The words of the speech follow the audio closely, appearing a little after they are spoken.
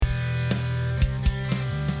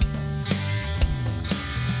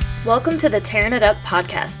Welcome to the Tearing It Up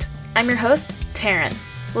podcast. I'm your host, Taryn.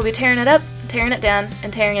 We'll be tearing it up, tearing it down,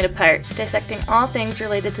 and tearing it apart, dissecting all things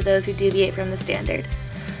related to those who deviate from the standard.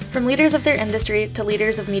 From leaders of their industry to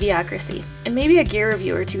leaders of mediocrity, and maybe a gear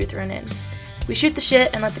review or two thrown in. We shoot the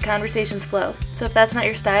shit and let the conversations flow, so if that's not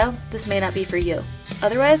your style, this may not be for you.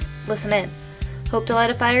 Otherwise, listen in. Hope to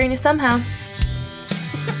light a fire in you somehow.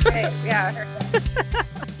 Hey, yeah, I heard that.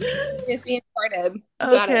 It's being recorded.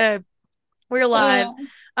 Got Okay, it. we're live.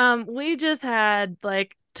 We just had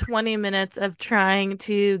like 20 minutes of trying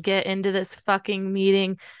to get into this fucking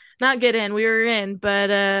meeting. Not get in, we were in,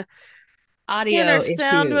 but Audio our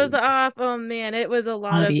sound was issues. off. Oh man, it was a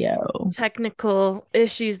lot Audio. of technical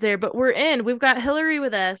issues there, but we're in. We've got Hilary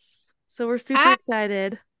with us, so we're super Hi.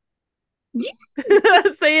 excited.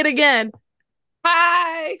 Say it again.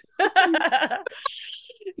 Hi.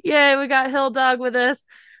 Yeah, we got Hill Dog with us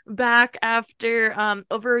back after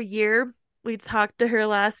over a year. We talked to her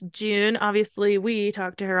last June. Obviously, we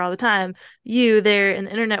talk to her all the time. You there in the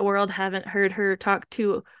internet world haven't heard her talk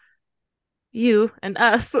to you and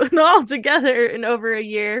us all together in over a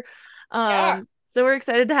year. Yeah. So we're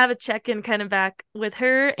excited to have a check-in kind of back with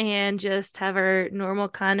her and just have our normal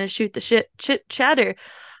kind of shoot the shit chit chatter.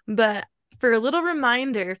 But for a little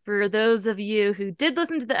reminder for those of you who did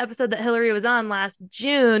listen to the episode that Hilary was on last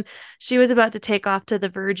June, she was about to take off to the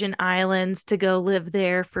Virgin Islands to go live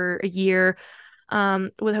there for a year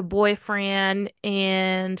with her boyfriend.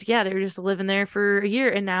 And yeah, they were just living there for a year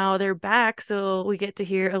and now they're back. So we get to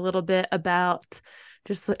hear a little bit about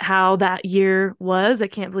just how that year was. I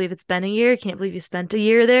can't believe it's been a year. I can't believe you spent a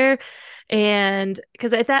year there. And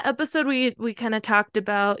because at that episode, we kind of talked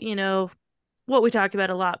about, you know, what we talked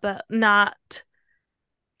about a lot, but not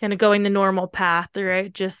kind of going the normal path,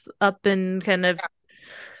 right? Just up and kind of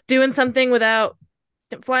doing something without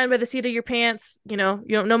flying by the seat of your pants. You know,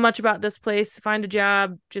 you don't know much about this place. Find a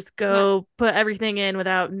job, just go put everything in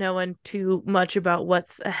without knowing too much about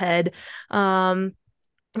what's ahead.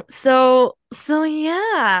 So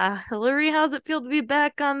yeah, Hilary, how's it feel to be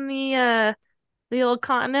back on the old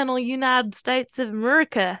continental United States of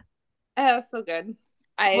America? Oh, so good.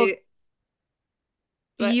 Well,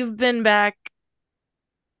 But you've been back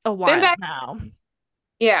a been while back. now.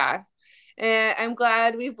 Yeah. And I'm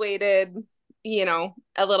glad we've waited,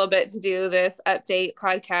 a little bit to do this update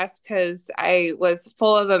podcast because I was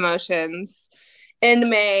full of emotions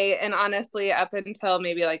in May and honestly up until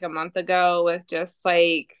maybe like a month ago with just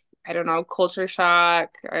like, I don't know, culture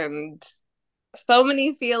shock and so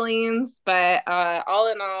many feelings. But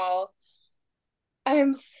all in all,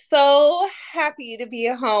 I'm so happy to be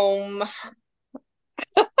home.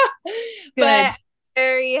 Good. But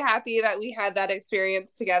very happy that we had that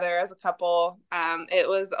experience together as a couple. It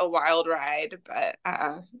was a wild ride, but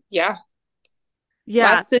yeah,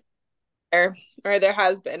 Yeah. lots to share, or there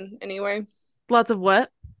has been anyway. Lots of what?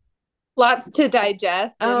 Lots to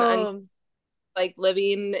digest and Oh, like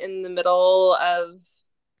living in the middle of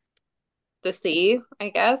the sea, I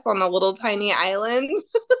guess, on a little tiny island.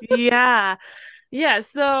 yeah. Yeah.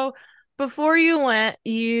 So before you went,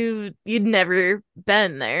 you'd never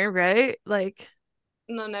been there, right? Like,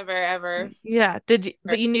 No, never ever. yeah. Did you,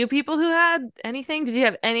 but you knew people who had anything? Did you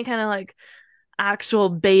have any kind of like actual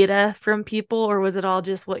beta from people, or was it all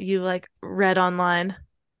just what you like read online?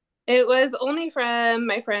 It was only from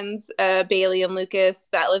my friends Bailey and Lucas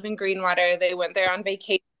that live in Greenwater. They went there on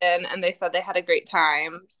vacation and they said they had a great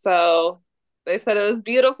time. So they said it was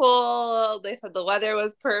beautiful. They said the weather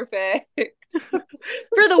was perfect.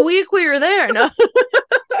 For the week we were there, no?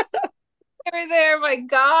 They were there. My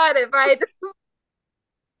God, if I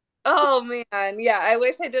oh man, yeah, I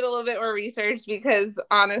wish I did a little bit more research because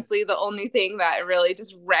honestly, the only thing that really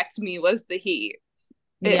just wrecked me was the heat.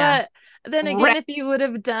 But then again, Wrecked. if you would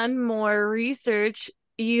have done more research,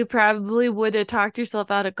 you probably would have talked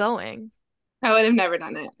yourself out of going. I would have never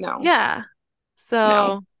done it. No, Yeah. no.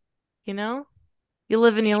 So, you know, you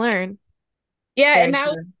live and you learn. Yeah, and Very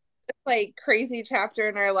now true. it's like crazy chapter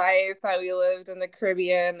in our life that we lived in the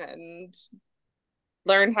Caribbean and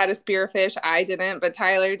learned how to spearfish. I didn't, but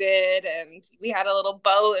Tyler did. And we had a little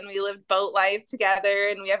boat and we lived boat life together.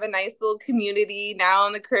 And we have a nice little community now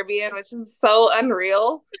in the Caribbean, which is so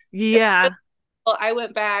unreal. Yeah. Well, I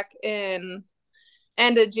went back in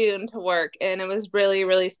end of June to work, and it was really,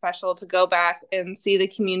 really special to go back and see the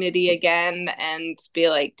community again and be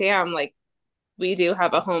like, damn, like we do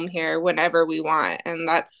have a home here whenever we want. And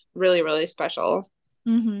that's really, really special.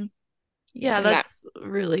 Mm-hmm. Yeah, And that, that's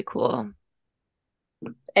really cool.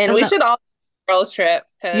 and And we that, should all do a girls trip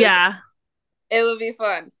because yeah, it would be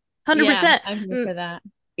fun. Yeah, 100%. I'm here for that.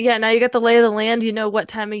 Yeah, now you got the lay of the land. You know what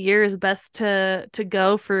time of year is best to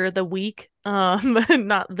go for the week.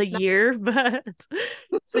 Not the year, but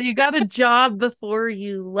so you got a job before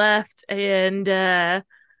you left and at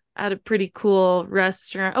a pretty cool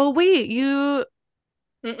restaurant. Oh wait, you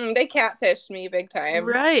They catfished me big time.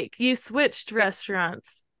 right, you switched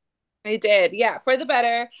restaurants. I did. Yeah, for the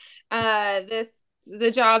better. This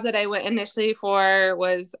the job that I went initially for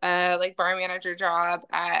was like bar manager job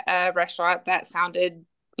at a restaurant that sounded,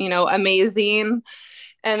 amazing.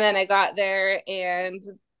 And then I got there and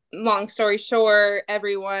long story short,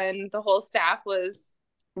 the whole staff was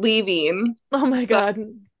leaving. Oh my So God.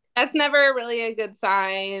 that's never really a good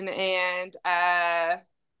sign. And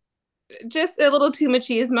just a little too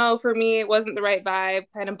machismo for me. It wasn't the right vibe,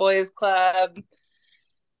 kind of boys club.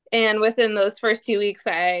 And within those first 2 weeks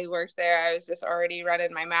I worked there, I was just already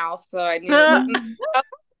running my mouth. So I knew it wasn't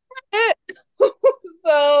it.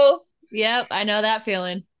 So Yep, I know that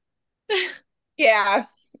feeling. yeah.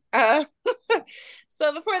 Uh,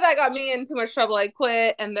 so before that got me in too much trouble, I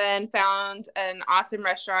quit and then found an awesome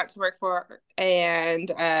restaurant to work for.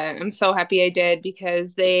 And I'm so happy I did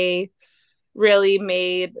because they really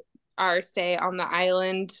made our stay on the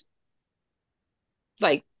island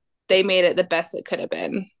like they made it the best it could have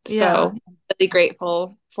been. Yeah. So really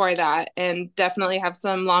grateful for that and definitely have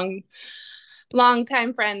some long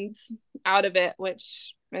time friends out of it,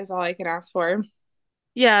 which is all I can ask for.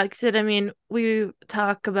 Yeah, like I said, I mean, we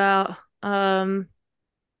talk about the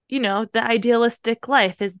idealistic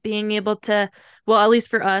life is being able to, well, at least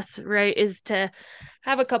for us, right, is to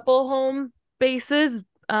have a couple home bases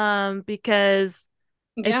because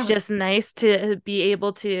it's Yeah. just nice to be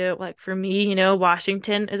able to, like, for me,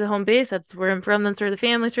 Washington is a home base. That's where I'm from. That's where the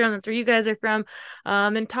family's from. That's where you guys are from.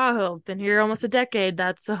 In Tahoe, I've been here almost a decade.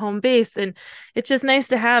 That's a home base. And it's just nice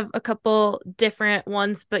to have a couple different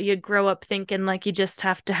ones, but you grow up thinking like you just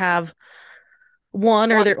have to have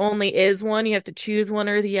one or Well, there only is one. You have to choose one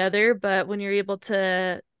or the other. But when you're able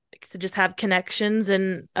to just have connections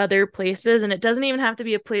in other places, and it doesn't even have to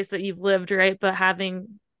be a place that you've lived, right? But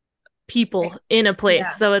having people Nice. in a place.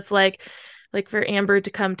 Yeah. So it's like for Amber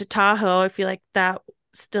to come to Tahoe, I feel like that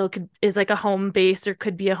still could is like a home base or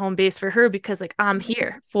could be a home base for her because like I'm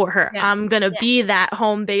here for her. Yeah. I'm gonna Yeah. be that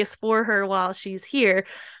home base for her while she's here,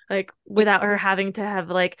 like without her having to have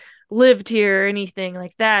like lived here or anything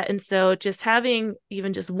like that. And so just having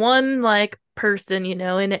even just one like person, in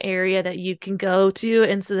an area that you can go to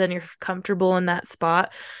and so then you're comfortable in that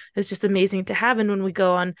spot is just amazing to have. And when we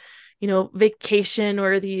go on vacation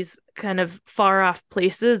or these kind of far off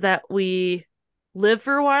places that we live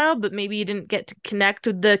for a while, but maybe you didn't get to connect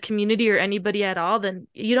with the community or anybody at all, then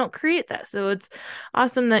you don't create that. So it's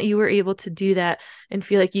awesome that you were able to do that and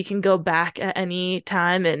feel like you can go back at any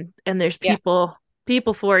time and there's yeah.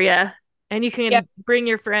 people for you. And you Yeah. can bring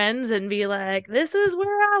your friends and be like, this is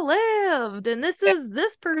where I lived, and this Yeah. is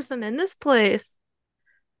this person in this place.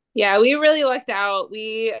 Yeah, we really lucked out.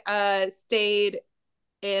 We stayed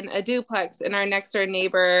in a duplex and our next door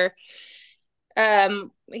neighbor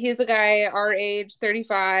he's a guy our age,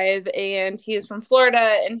 35, and he's from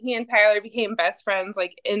Florida, and he and Tyler became best friends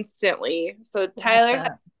like instantly. So Love Tyler had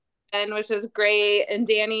that. been, which is great, and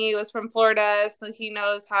Danny was from Florida, so he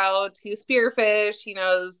knows how to spearfish, he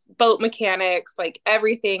knows boat mechanics, like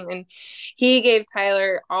everything, and he gave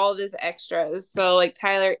Tyler all of his extras. So like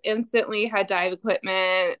Tyler instantly had dive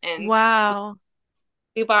equipment, and Wow.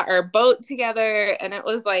 we bought our boat together, and it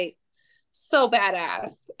was like so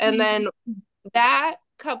badass. And then that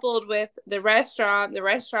coupled with the restaurant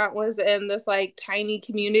was in this like tiny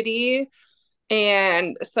community.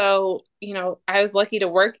 And so, I was lucky to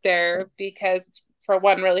work there because for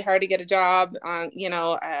one, really hard to get a job. I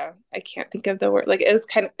can't think of the word. Like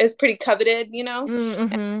it's pretty coveted,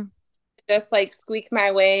 Mm-hmm. just like squeak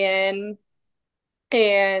my way in.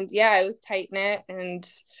 And yeah, it was tight knit and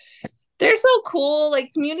they're so cool.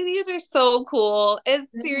 Like communities are so cool.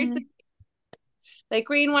 It's seriously Mhm. like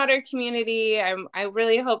Greenwater community. I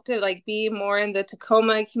really hope to like be more in the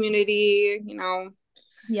Tacoma community.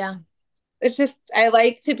 Yeah. It's just I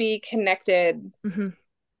like to be connected. Mm-hmm.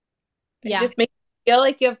 It Yeah. just makes you feel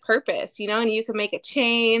like you have purpose, and you can make a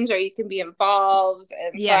change or you can be involved.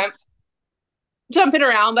 And so I'm Yes. jumping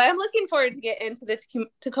around, but I'm looking forward to get into the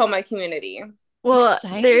Tacoma community. Well,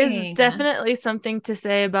 there is Exciting. definitely something to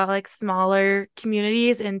say about like smaller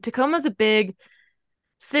communities, and Tacoma's a big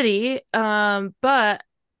city, but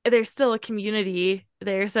there's still a community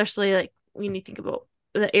there, especially like when you think about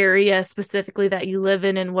the area specifically that you live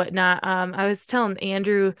in and whatnot. I was telling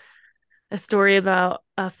Andrew a story about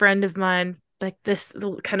a friend of mine. like this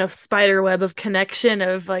kind of spider web of connection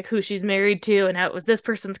of like who she's married to and how it was this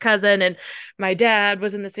person's cousin, and my dad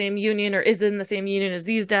was in the same union or is in the same union as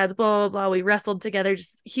these dads, blah blah blah. We wrestled together,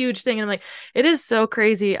 just huge thing. And I'm like, it is so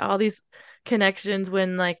crazy, all these connections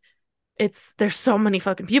when like there's so many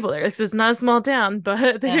fucking people there. It's not a small town, but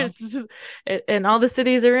Yeah. there's and all the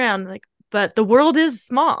cities around, like, but the world is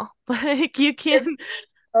small. Like you It's can,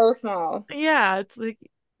 so small. yeah, it's like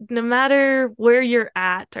no matter where you're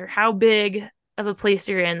at or how big of a place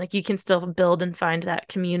you're in, like you can still build and find that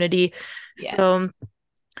community. Yes. So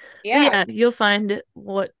Yeah. yeah, you'll find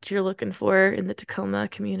what you're looking for in the Tacoma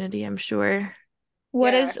community, I'm sure.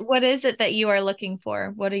 Yeah. What is it that you are looking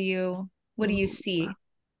for? What do you Ooh, see?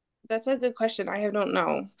 that's a good question. I don't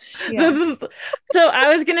know. Yeah. So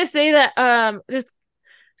I was gonna say that just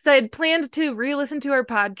so I had planned to re-listen to our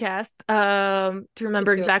podcast to Me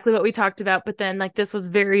remember too. exactly what we talked about, but then like this was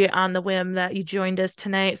very on the whim that you joined us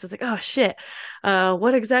tonight. So it's like, oh shit.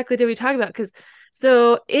 What exactly did we talk about? Because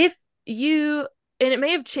so if you, and it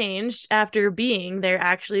may have changed after being there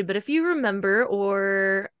actually, but if you remember,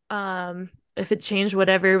 or if it changed,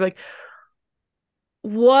 whatever, like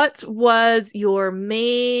what was your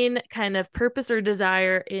main kind of purpose or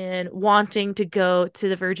desire in wanting to go to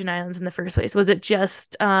the Virgin Islands in the first place? Was it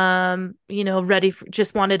just ready for,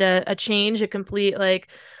 just wanted a change, a complete like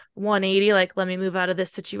 180, like let me move out of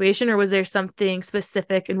this situation, or was there something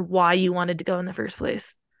specific and why you wanted to go in the first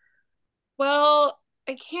place? Well,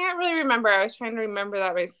 I can't really remember. I was trying to remember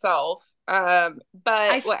that myself. I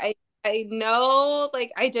But f- I know,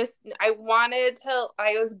 like, I wanted to.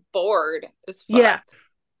 I was bored as Yeah. fuck,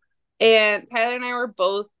 and Tyler and I were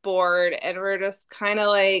both bored, and we're just kind of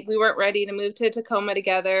like we weren't ready to move to Tacoma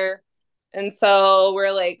together. And so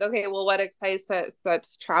we're like, okay, well, what excites us?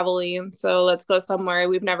 That's traveling. So let's go somewhere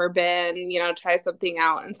we've never been, try something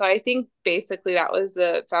out. And so I think basically that was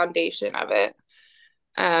the foundation of it.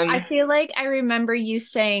 I Um, feel like I remember you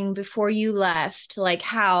saying before you left, like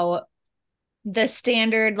how the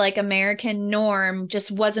standard like American norm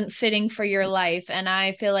just wasn't fitting for your life. And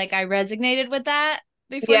I feel like I resonated with that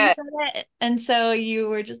before you yeah. said it. And so you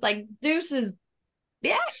were just like, deuces,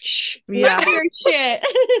 yeah, look Yeah. at your shit.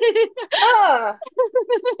 Ah,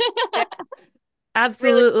 yeah, really.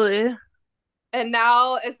 Absolutely. And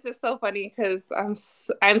now it's just so funny because I'm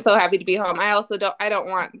so happy to be home. I don't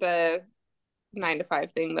want the 9 to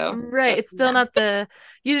 5 thing though. Right. That's It's still Yeah. not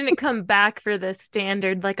you didn't come back for the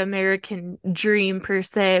standard like American dream per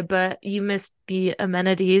se, but you missed the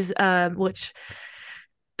amenities, which,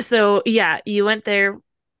 so yeah, you went there,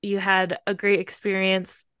 you had a great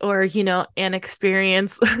experience, or, an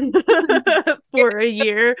experience for a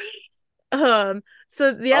year. So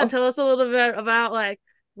yeah, oh. tell us a little bit about like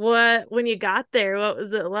when you got there, what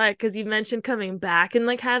was it like? Because you mentioned coming back and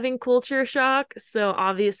like having culture shock. So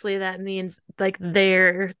obviously that means like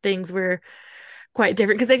their things were quite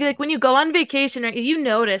different. Because I feel like when you go on vacation, right, you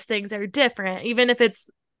notice things are different, even if it's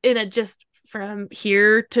in a just from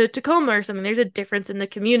here to Tacoma or something. There's a difference in the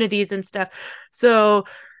communities and stuff. So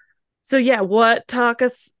yeah, what talk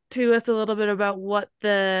us to us a little bit about what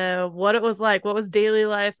it was like, what was daily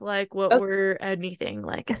life like, what Okay. were anything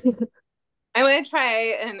like. I'm gonna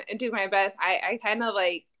try and do my best. I kind of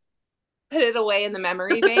like put it away in the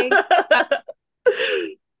memory bank.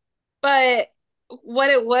 But what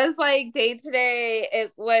it was like day to day,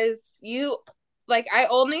 it was you like I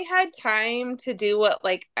only had time to do what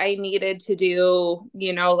like I needed to do,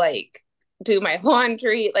 like do my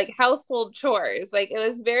laundry, like household chores. Like it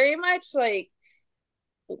was very much like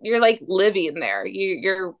you're like living there.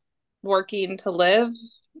 You're working to live.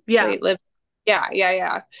 Yeah. Wait, live. Yeah,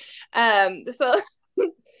 yeah, yeah. So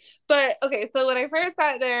but okay, so when I first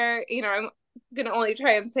got there, I'm gonna only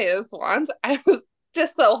try and say this once. I was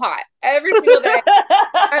just so hot every single day.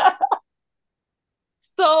 I'm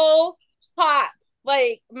so hot.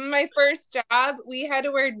 Like my first job, we had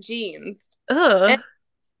to wear jeans and Ugh.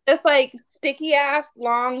 this like sticky ass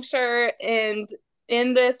long shirt, and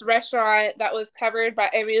in this restaurant that was covered by,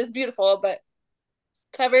 I mean, it was beautiful, but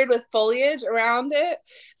covered with foliage around it.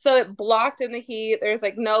 So it blocked in the heat. There's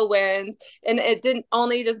like no wind. And it didn't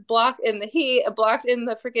only just block in the heat, it blocked in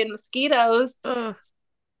the freaking mosquitoes. Ugh.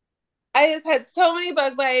 I just had so many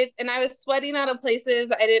bug bites, and I was sweating out of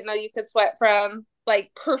places I didn't know you could sweat from,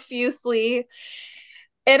 like profusely.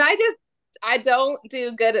 And I don't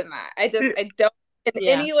do good in that. I don't in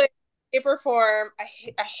Yeah. any way, shape, or form.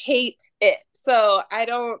 I hate it. So I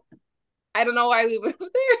don't know why we moved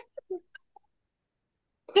there.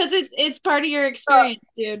 Because it's part of your So experience,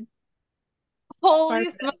 dude. It's part holy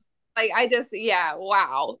of smoke. Like I just, yeah,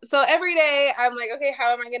 wow. So every day I'm like, okay,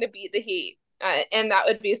 how am I gonna beat the heat? and that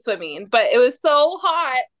would be swimming. But it was so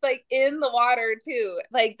hot, like in the water too.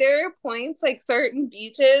 Like there are points, like certain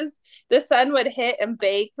beaches, the sun would hit and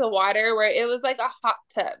bake the water where it was like a hot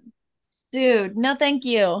tub. Dude, no thank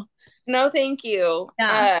you. No, thank you.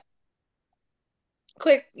 Yeah.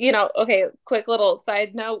 Quick, okay, quick little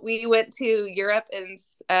side note. We went to Europe in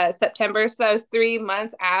September, so that was 3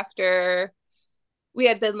 months after we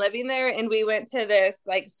had been living there, and we went to this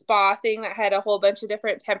like spa thing that had a whole bunch of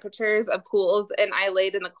different temperatures of pools, and I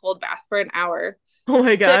laid in the cold bath for an hour. Oh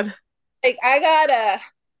my Just God. like I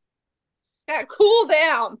got cool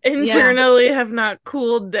down. Yeah. Internally have not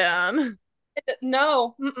cooled down.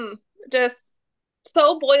 No, just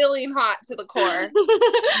so boiling hot to the core.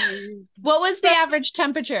 What was the average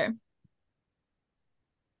temperature?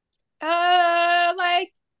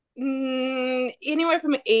 Like anywhere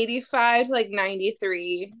from 85 to like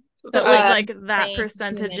 93. But Like that same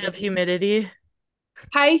percentage of humidity. humidity.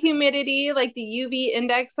 High humidity, like the UV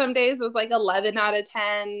index some days was like 11 out of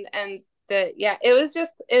 10, and it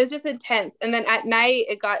was just intense. And then at night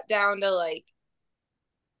it got down to like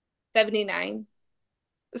 79.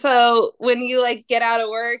 So when you like get out of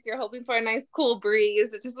work, you're hoping for a nice cool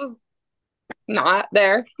breeze. It just was not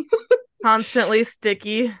there. Constantly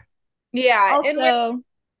sticky. Yeah, and Also,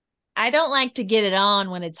 I don't like to get it on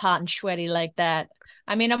when it's hot and sweaty like that.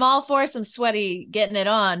 I mean, I'm all for some sweaty getting it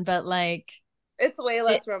on, but like it's way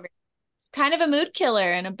less romantic. it's kind of a mood killer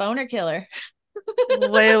and a boner killer.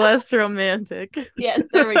 Way less romantic. Yes,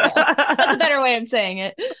 there we go. That's a better way of saying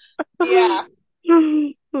it. Yeah,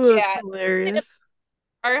 That's yeah. hilarious.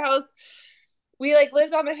 Our house, we like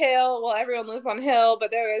lived on the hill. Well, everyone lives on the hill,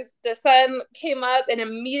 but the sun came up and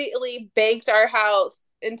immediately baked our house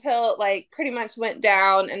until it like pretty much went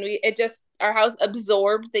down, and our house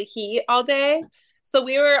absorbed the heat all day. So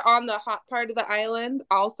we were on the hot part of the island,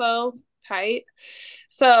 also tight.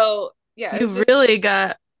 So yeah, it was You just really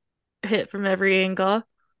got hit from every angle.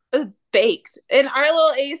 baked, and our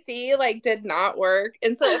little AC like did not work.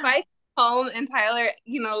 And so if I came home and Tyler,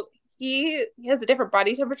 he has a different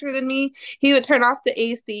body temperature than me, he would turn off the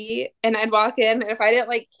AC, and I'd walk in, and if I didn't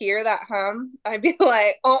like hear that hum, I'd be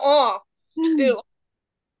like, dude,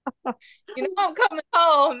 I'm coming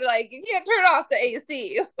home. Like, you can't turn off the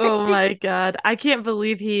AC. Oh my God. I can't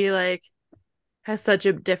believe he like has such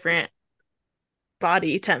a different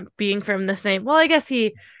body temp being from the same. Well, I guess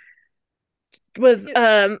he was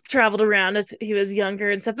traveled around as he was younger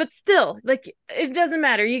and stuff, but still, like it doesn't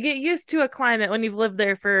matter. You get used to a climate when you've lived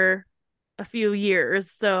there for a few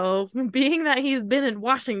years. So, being that he's been in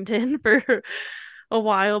Washington for a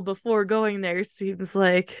while before going there seems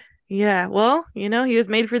like yeah, well, he was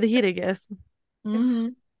made for the heat, I guess. Mm-hmm.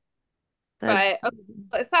 That's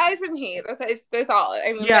But aside from heat, that's all.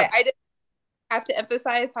 I mean, yeah. but I just have to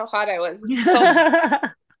emphasize how hot I was.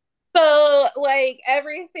 So like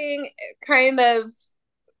everything kind of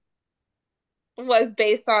was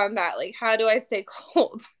based on that. Like, how do I stay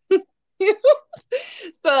cold?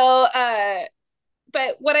 So,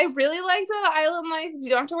 but what I really liked about island life is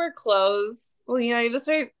you don't have to wear clothes. Well, you just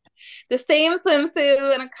wear the same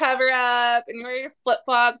swimsuit and a cover up, and you wear your flip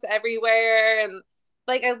flops everywhere. And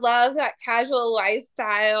like, I love that casual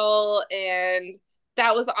lifestyle, and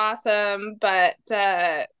that was awesome. But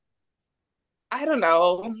I don't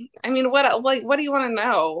know. I mean, what do you want to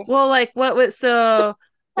know? Well, like what was the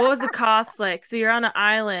cost like? So you're on an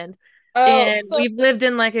island Oh, and so we've lived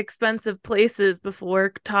in like expensive places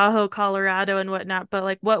before, Tahoe, Colorado and whatnot, but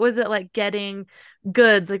like what was it like getting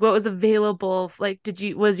goods? Like what was available? Like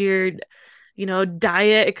was your,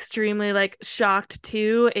 diet extremely like shocked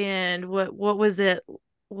too? And what was it?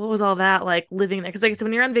 What was all that like living there? Because like so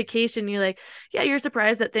when you're on vacation, you're like, yeah, you're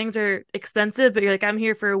surprised that things are expensive, but you're like, I'm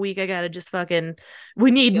here for a week. I gotta just fucking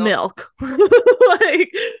we need you know, milk.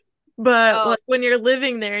 Like but oh like when you're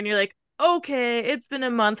living there and you're like, okay, it's been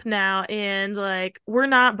a month now and like we're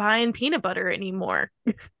not buying peanut butter anymore.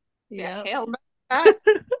 yeah, Yep. hell no,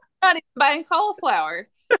 not even buying cauliflower.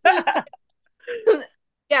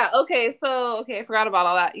 Yeah, okay, I forgot about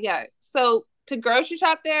all that. Yeah, so to grocery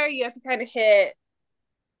shop there, you have to kind of hit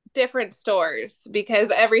different stores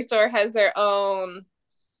because every store has their own,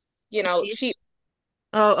 cheap. Niche.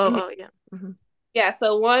 Oh, yeah. Mhm. Yeah,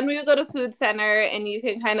 so one, we would go to food center and you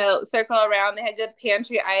can kind of circle around. They had good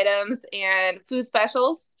pantry items and food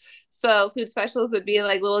specials. So food specials would be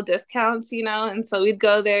like little discounts, and so we'd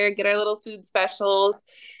go there, get our little food specials.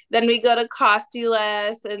 Then we go to Cost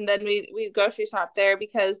Less, and then we grocery shop there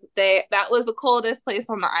because that was the coldest place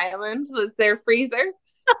on the island was their freezer.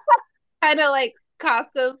 Kind of like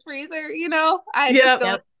Costco's freezer. I just Yep. go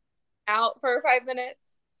Yep. out for 5 minutes.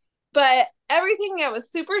 But everything, yeah, was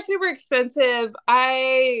super, super expensive.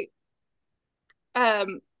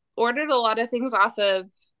 um ordered a lot of things off of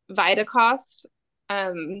Vitacost.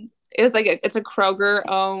 It was like it's a Kroger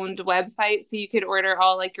owned website, so you could order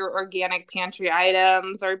all like your organic pantry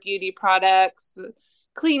items or beauty products,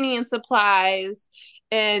 cleaning and supplies,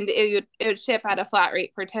 and it would ship at a flat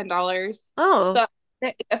rate for $10. Oh, So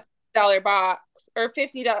a $50 box or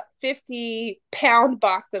 50 pound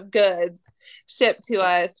box of goods shipped to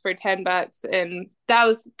us for $10, and that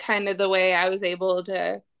was kind of the way I was able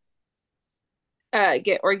to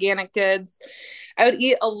get organic goods. I would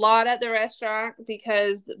eat a lot at the restaurant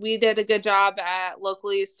because we did a good job at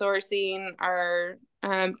locally sourcing our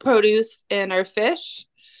produce and our fish,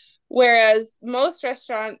 whereas most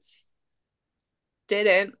restaurants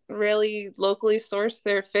didn't really locally source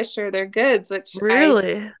their fish or their goods, which I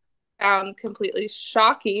really? found completely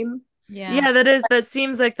shocking. Yeah. Yeah, that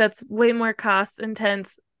seems like that's way more cost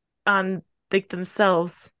intense on like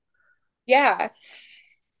themselves. Yeah.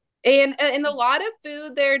 And a lot of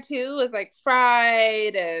food there too was like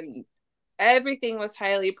fried, and everything was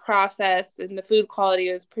highly processed, and the food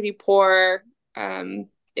quality was pretty poor. And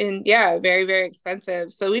yeah, very, very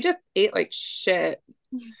expensive. So we just ate like shit.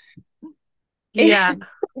 Yeah,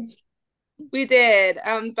 We did.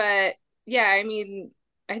 But yeah, I mean,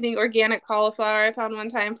 I think organic cauliflower I found one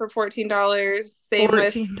time for $14. Same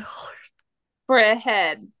with $14. for a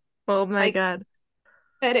head. Oh my Like, God.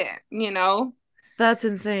 couldn't. That's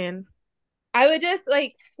insane. I would just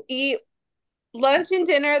like eat lunch and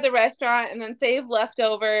dinner at the restaurant and then save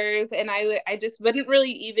leftovers, and I just wouldn't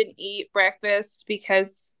really even eat breakfast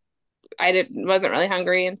because I didn't wasn't really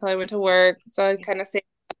hungry until I went to work. So I kind of saved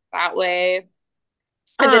that way.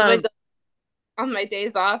 And then would Um, go on my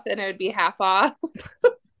days off and it would be half off.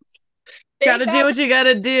 gotta Thank do God. what you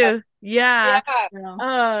gotta do. Yeah. Yeah.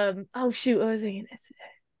 Yeah. Oh shoot, what was I gonna say?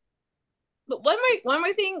 But one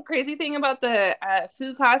more thing, crazy thing about the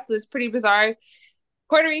food costs was pretty bizarre.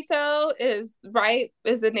 Puerto Rico is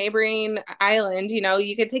a neighboring island.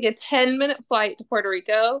 You could take a 10-minute flight to Puerto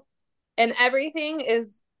Rico, and everything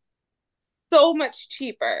is so much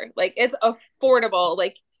cheaper. Like it's affordable.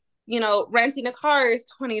 Like, renting a car is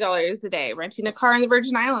 $20 a day. Renting a car in the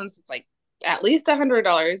Virgin Islands is like at least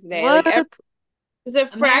 $100 a day. Like What? it's a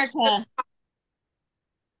fraction. America.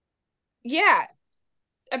 Yeah,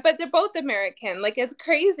 but they're both American. Like it's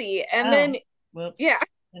crazy. And Oh, then whoops. yeah,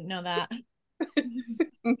 Didn't know that.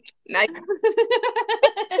 nice.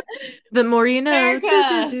 The more you know. Do, do,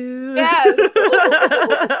 America. do. Yes.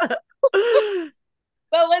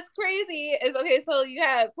 But what's crazy is, okay, so you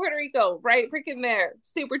have Puerto Rico right freaking there,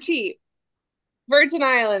 super cheap. Virgin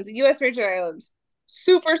Islands, US Virgin Islands,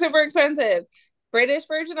 super, super expensive. British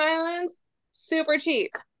Virgin Islands, super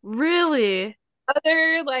cheap. Really?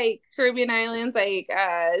 Other like Caribbean islands, like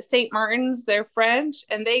St. Martin's, they're French,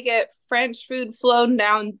 and they get French food flown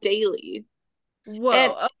down daily. And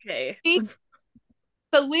Whoa, okay. we,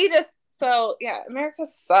 so yeah, America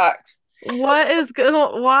sucks. What is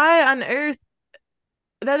going why on earth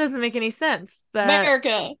that doesn't make any sense that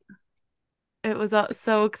America. it was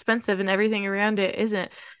so expensive and everything around it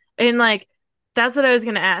isn't. And like that's what I was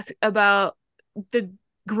gonna ask about the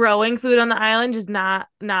growing food on the island is not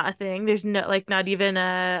a thing. There's no like not even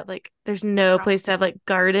a like there's no place to have like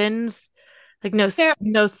gardens, like There,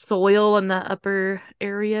 no soil in the upper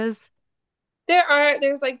areas.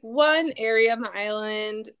 there's like one area on the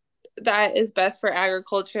island that is best for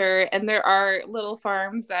agriculture, and there are little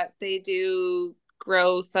farms that they do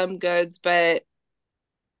grow some goods, but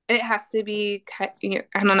it has to be,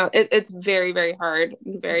 I don't know, it's very, very hard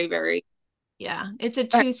and very, very. Yeah, it's a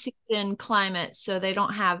 2-season climate, so they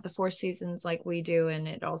don't have the 4 seasons like we do. And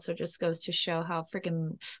it also just goes to show how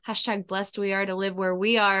freaking #blessed we are to live where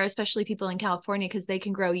we are, especially people in California, because they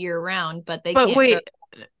can grow year round, but they But can't grow wait,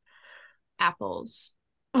 apples.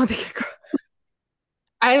 oh, they could grow.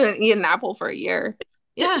 I haven't eaten an apple for a year.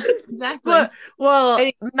 Yeah, exactly. But well,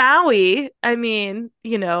 I Maui, I mean,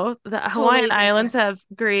 the Hawaiian Totally Islands different. have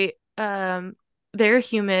great they're a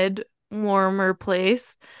humid, warmer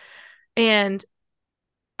place. And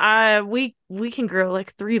we can grow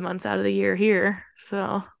like 3 months out of the year here.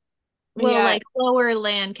 So Well, Yeah, like lower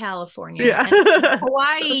land California. yeah. And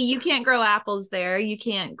Hawaii, you can't grow apples there. You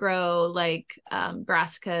can't grow like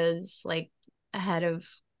brassicas like ahead of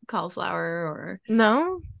cauliflower or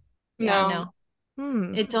No? yeah, no, no.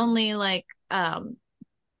 Hmm. It's only like Fruit.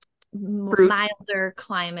 milder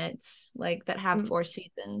climates like that have Mm. 4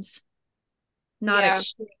 seasons, not yeah.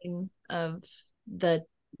 extreme of the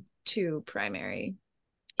two primary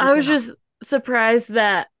I was equinox. just surprised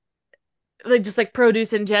that like just like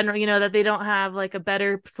produce in general, that they don't have like a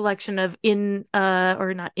better selection of in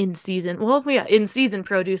or not in season. Well, yeah, in season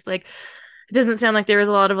produce. Like it doesn't sound like there was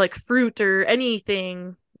a lot of like fruit or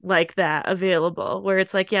anything like that available. Where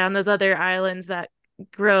it's like, yeah, on those other islands that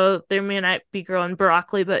grow, there may not be growing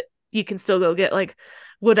broccoli, but you can still go get like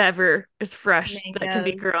whatever is fresh that can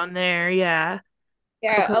be grown Mangoes. there. Yeah.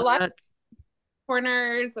 Yeah, a lot of Coconuts.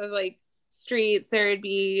 corners of like streets, there would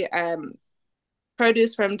be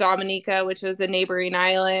produce from Dominica, which was a neighboring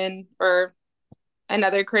island or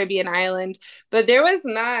another Caribbean island. But there was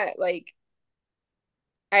not like,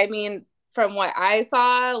 I mean, from what I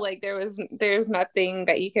saw, like there's nothing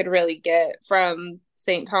that you could really get from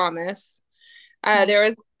St. Thomas. There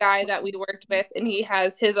was a guy that we worked with, and he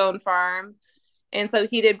has his own farm, and so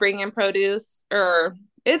he did bring in produce, or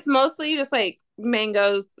it's mostly just like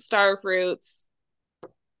mangoes, star fruits,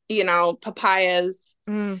 papayas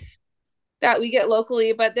Mm. that we get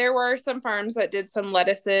locally. But there were some farms that did some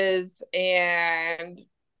lettuces and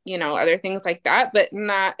other things like that, but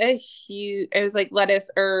not a huge. It was like lettuce,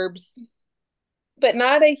 herbs, but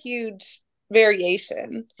not a huge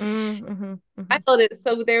variation. Mm, mm-hmm, I mm-hmm. felt it.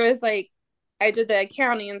 So there was like, I did the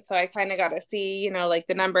accounting, and so I kind of got to see, like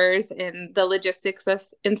the numbers and the logistics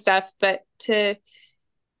and stuff. But to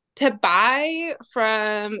buy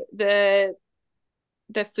from the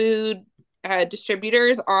food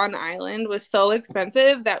distributors on island was so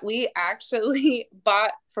expensive that we actually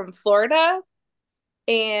bought from Florida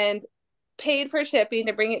and paid for shipping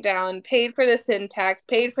to bring it down, paid for the sin tax,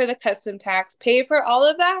 paid for the custom tax, paid for all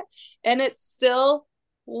of that, and it's still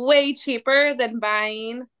way cheaper than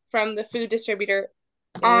buying from the food distributor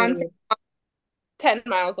on Ew. 10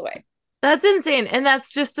 miles away. That's insane. And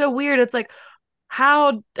that's just so weird. It's like,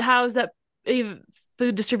 how is that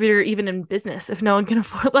food distributor even in business if no one can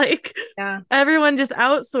afford like Yeah. everyone just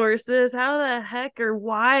outsources? How the heck or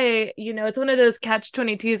why? It's one of those catch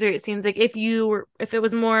 22s where it seems like if it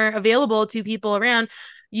was more available to people around,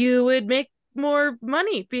 you would make more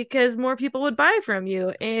money because more people would buy from you.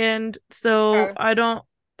 And so Uh, I don't,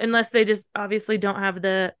 unless they just obviously don't have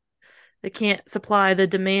they can't supply the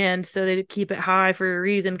demand, so they keep it high for a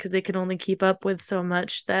reason because they can only keep up with so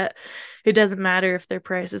much that it doesn't matter if their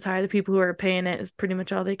price is high. The people who are paying it is pretty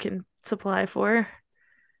much all they can supply for.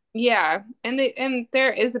 yeah, and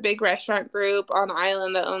there is a big restaurant group on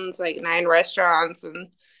island that owns like 9 restaurants, and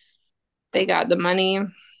they got the money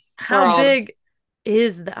for How all the, big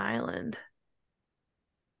is the island?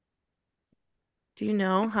 Do you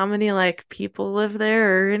know how many like people live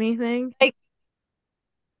there or anything? like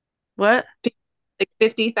What?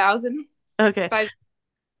 50,000. Okay. Five,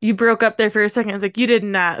 You broke up there for a second. I was like, you did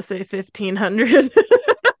not say 1,500.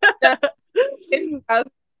 no,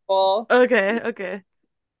 50,000 people. Okay, okay.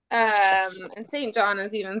 And St. John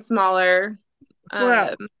is even smaller. Wow.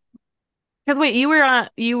 Um, Because wait, you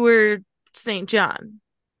were St. John.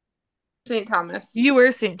 St. Thomas. You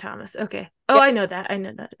were St. Thomas. Okay. Oh, Yeah, I know that. I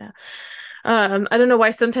know that now. I don't know why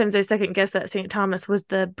sometimes I second guess that St. Thomas was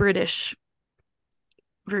the British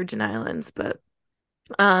Virgin Islands, but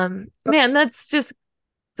man,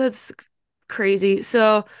 that's crazy.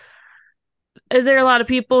 So, is there a lot of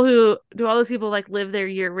people who do all those people like live there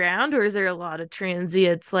year round, or is there a lot of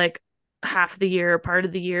transients like half the year or part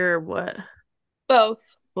of the year or what?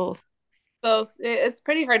 both. Both. Both. It's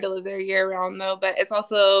pretty hard to live there year round though, but it's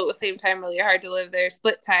also at the same time really hard to live there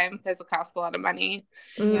split time because it costs a lot of money.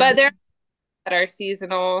 Yeah. But Mm. there that are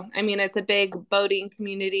seasonal. I mean, it's a big boating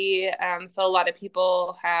community, so a lot of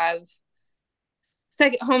people have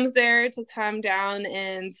second homes there to come down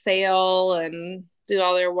and sail and do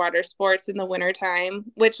all their water sports in the wintertime,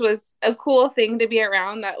 which was a cool thing to be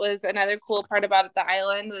around. That was another cool part about the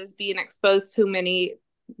island, was being exposed to many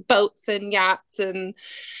boats and yachts and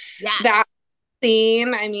that Yes.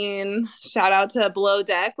 scene. I mean, shout out to Below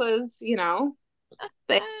Deck was,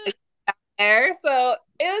 they there. So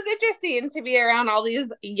it was interesting to be around all these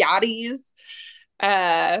yachties.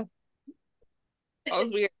 That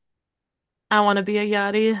was weird. I want to be a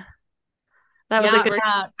yachty. That was like Yacht,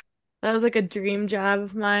 a that was like a dream job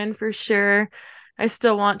of mine for sure. I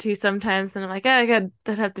still want to sometimes, and I'm like, I got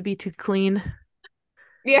that'd have to be too clean.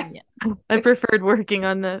 yeah, Yeah. I preferred working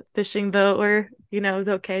on the fishing boat where, it was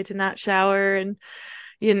okay to not shower and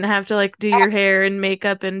you didn't have to like do your hair and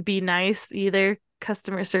makeup and be nice either.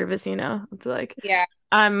 Customer service, It's like yeah.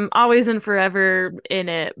 I'm always and forever in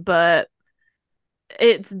it, but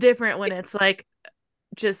it's different when it's like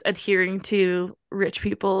just adhering to rich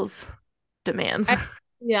people's demands. I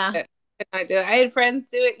Yeah. could not do it. I had friends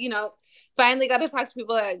do it. Finally got to talk to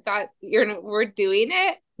people that were doing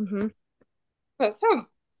it. Hmm. That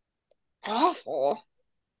sounds awful.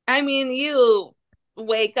 I mean, you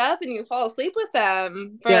wake up and you fall asleep with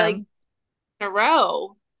them for Yeah. like a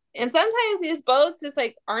row, and sometimes these boats just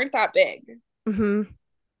like aren't that big. Hmm.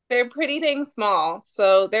 They're pretty dang small,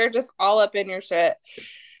 so they're just all up in your shit.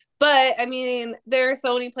 But I mean, there are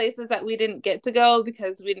so many places that we didn't get to go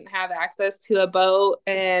because we didn't have access to a boat.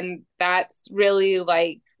 And that's really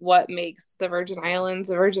like what makes the Virgin Islands.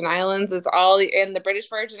 The Virgin Islands is all in the British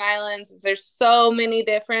Virgin Islands. There's so many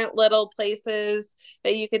different little places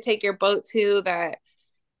that you could take your boat to that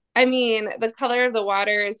I mean, the color of the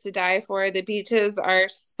water is to die for. The beaches are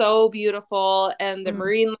so beautiful and the Mm.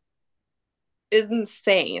 marine life is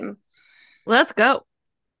insane. Let's go.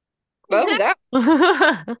 Let's go.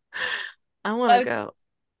 I want to go.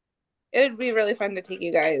 It would be really fun to take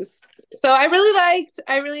you guys. So I really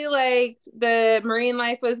liked the marine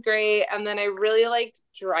life was great, and then I really liked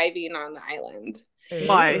driving on the island.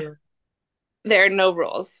 Why? There are no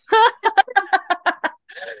rules.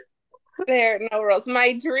 There are no rules.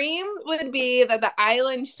 My dream would be that the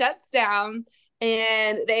island shuts down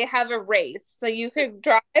and they have a race. So you could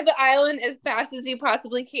drive the island as fast as you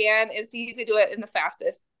possibly can and see who could do it in the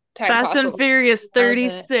fastest time Fast and possible. Furious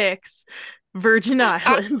 36, Virgin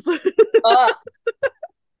Islands. Uh,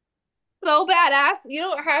 so badass. You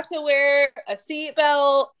don't have to wear a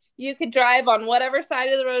seatbelt. You could drive on whatever side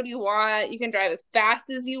of the road you want. You can drive as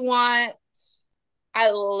fast as you want.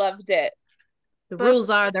 I loved it. The rules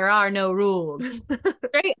are there are no rules.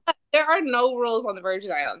 Great. There are no rules on the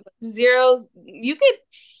Virgin Islands. Zeros. You could.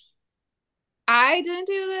 I didn't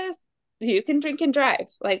do this. You can drink and drive.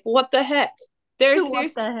 Like what the heck? There's What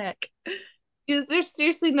seriously, the heck? there's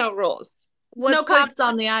seriously no rules. No cops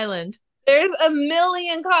on the island. There's a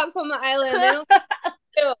million cops on the island. They don't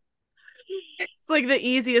do. It's like the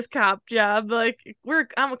easiest cop job. Like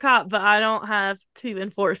I'm a cop, but I don't have to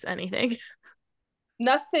enforce anything.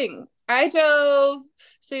 Nothing. I drove.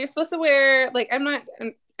 So you're supposed to wear like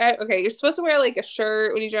okay. You're supposed to wear like a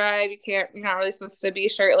shirt when you drive. You're not really supposed to be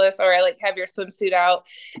shirtless or like have your swimsuit out.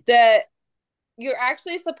 That you're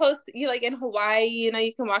actually supposed to. You like in Hawaii,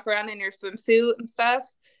 you can walk around in your swimsuit and stuff.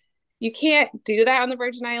 You can't do that on the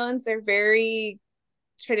Virgin Islands. They're very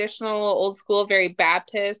traditional, old school, very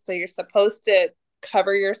Baptist. So you're supposed to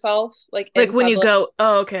cover yourself like Like in when you public. go,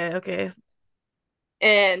 oh, okay.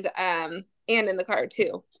 And in the car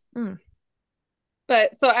too. Mm.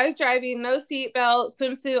 But so I was driving, no seatbelt,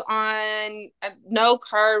 swimsuit on, no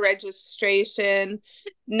car registration,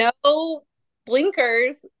 no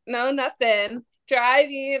blinkers, no nothing.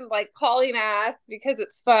 Driving, like hauling ass because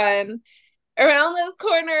it's fun. Around this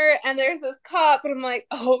corner, and there's this cop, and I'm like,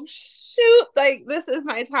 oh shoot, like this is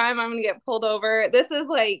my time. I'm gonna get pulled over. This is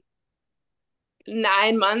like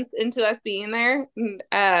 9 months into us being there.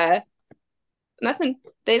 Nothing.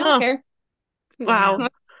 They don't care. Wow.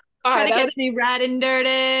 Try to catch me riding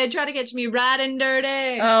dirty. Try to catch me riding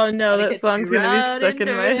dirty. Oh no, that song's gonna be stuck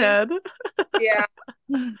in my head. Yeah.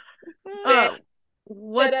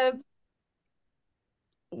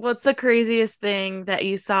 What's the craziest thing that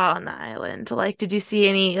you saw on the island? Like, did you see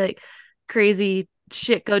any like crazy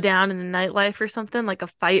shit go down in the nightlife or something, like a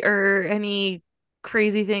fight or any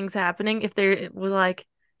crazy things happening? If there was like,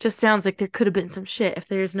 just sounds like there could have been some shit if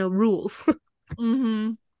there's no rules.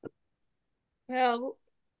 Mm-hmm. Well,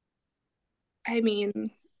 I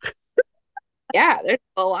mean, yeah, there's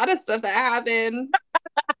a lot of stuff that happened.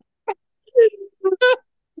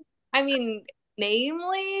 I mean,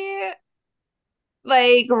 namely,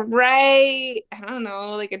 like right, I don't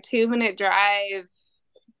know, like a 2-minute drive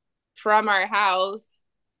from our house,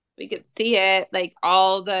 we could see it. Like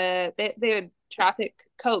they would traffic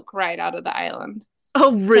coke right out of the island.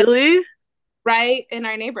 Oh, really? Right in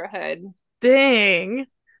our neighborhood. Dang.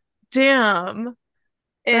 Damn.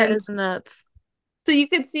 That is nuts. So you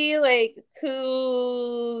could see like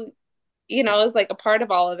who is like a part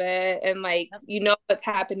of all of it and like what's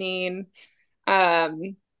happening.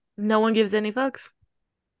 No one gives any fucks.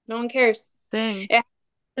 No one cares. Dang. At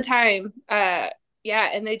the time. Yeah,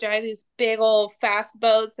 and they drive these big old fast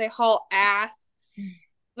boats. They haul ass.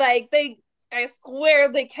 Like I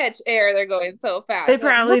swear they catch air. They're going so fast. They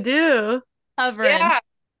probably do. Hovering. Yeah.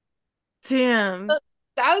 Damn. So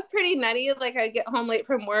that was pretty nutty. Like I'd get home late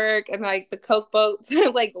from work and like the coke boats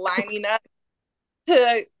are like lining up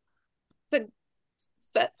to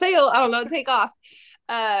set sail. I don't know, take off.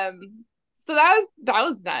 So that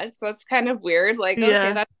was nuts. That's kind of weird. Like,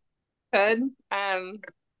 okay, that's good.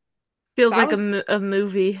 Feels like a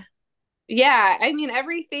movie. Yeah, I mean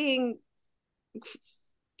everything.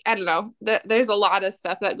 I don't know. There's a lot of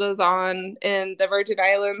stuff that goes on in the Virgin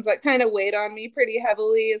Islands that kind of weighed on me pretty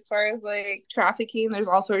heavily as far as like trafficking. There's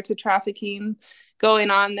all sorts of trafficking going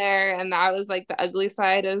on there, and that was like the ugly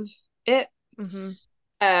side of it.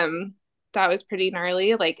 Mm-hmm. That was pretty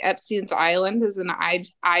gnarly. Like Epstein's Island is an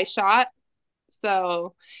eye shot.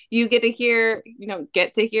 So you get to hear,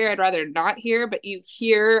 I'd rather not hear, but you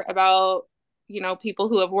hear about, people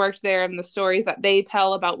who have worked there and the stories that they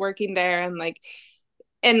tell about working there, and like,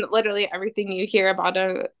 and literally everything you hear about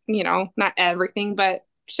not everything, but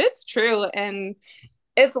shit's true. And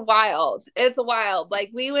it's wild. It's wild.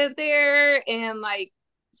 Like we went there and like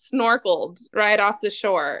snorkeled right off the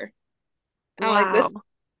shore. I'm like, this is Wow.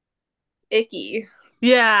 icky.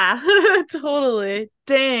 Yeah, totally.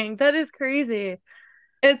 Dang, that is crazy.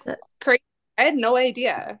 It's That- crazy. I had no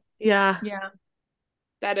idea yeah, Yeah.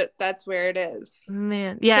 that's where it is.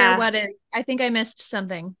 man. Here, Yeah, what is? I think I missed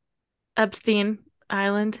something. Epstein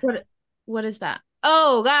Island. What is that?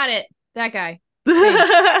 Oh, got it. That guy.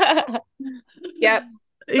 Thanks. Yep.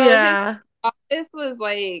 So his Yeah. office was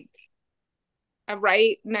like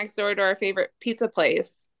right next door to our favorite pizza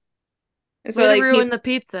place. And so Way to like ruin people the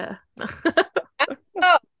pizza.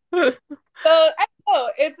 oh, so I don't know.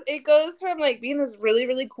 It goes from like being this really,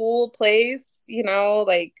 really cool place,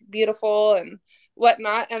 like beautiful and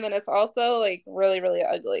whatnot, and then it's also like really, really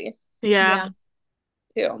ugly Yeah.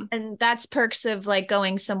 Yeah. too. And that's perks of like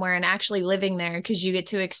going somewhere and actually living there because you get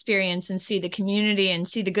to experience and see the community and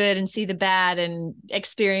see the good and see the bad and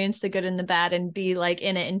experience the good and the bad and be like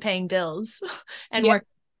in it and paying bills and Yeah, work.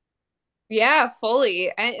 yeah,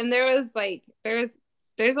 fully. And there was like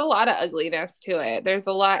there's a lot of ugliness to it. There's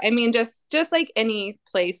a lot. I mean, just like any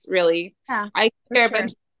place, really. Yeah, I for care a sure.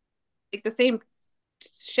 bunch like the same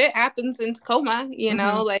shit happens in Tacoma, Hmm.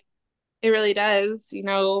 like it really does,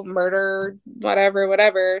 murder, whatever,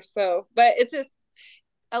 whatever. So, but it's just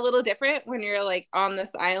a little different when you're like on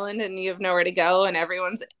this island and you have nowhere to go and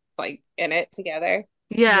everyone's like in it together.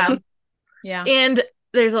 Yeah. Yeah. Yeah. And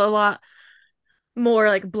there's a lot more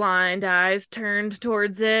like blind eyes turned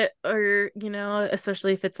towards it, or,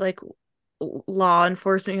 especially if it's like law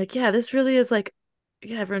enforcement. You're like, yeah, this really is like,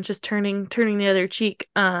 yeah, everyone's just turning the other cheek,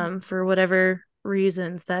 for whatever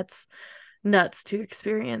reasons. That's nuts to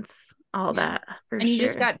experience all Yeah. that for And you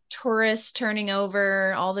just sure. got tourists turning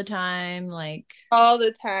over all the time. Like, All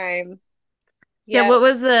the time. Yeah, Yeah. what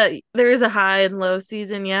was there is a high and low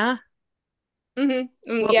season, yeah? What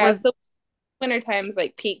Yeah. was So winter time's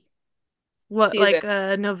like peak what season.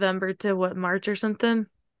 like November to what, March or something?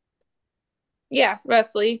 Yeah,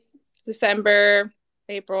 roughly December,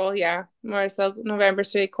 April. Yeah, more so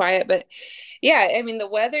November's pretty quiet, but yeah, I mean the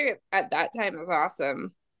weather at that time is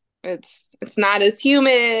awesome. It's not as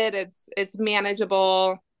humid. It's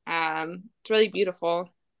manageable. It's really beautiful.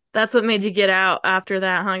 That's what made you get out after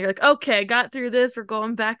that, huh? You're like, okay, got through this. We're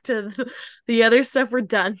going back to the other stuff. We're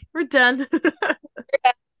done. We're done.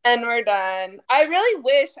 And we're done. I really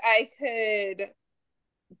wish I could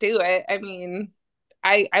do it. I mean,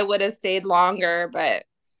 I would have stayed longer, but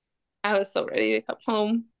I was so ready to come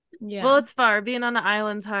home. Well, yeah. it's far. Being on the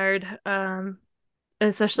island's hard.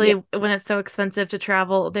 Especially Yeah. when it's so expensive to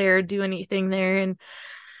travel there, do anything there, and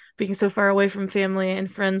being so far away from family and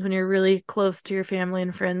friends when you're really close to your family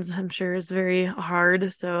and friends, I'm sure is very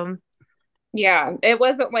hard. So, Yeah, it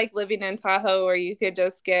wasn't like living in Tahoe where you could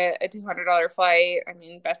just get a $200 flight. I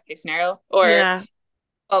mean, best case scenario, or yeah.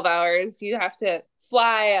 12 hours. You have to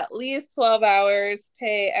fly at least 12 hours,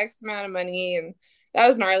 pay X amount of money. And that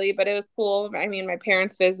was gnarly, but it was cool. I mean, my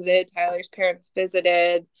parents visited, Tyler's parents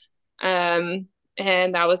visited, and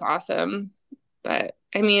that was awesome. But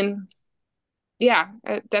I mean, yeah,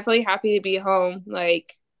 definitely happy to be home.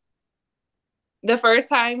 Like, the first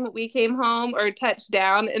time we came home or touched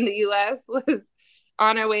down in the US was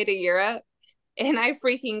on our way to Europe, and I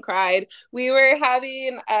freaking cried. We were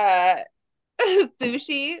having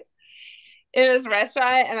sushi in this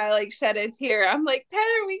restaurant and I like shed a tear. I'm like,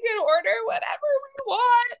 Tyler, we can order whatever we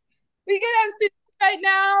want. We can have sushi right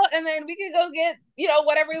now and then we can go get,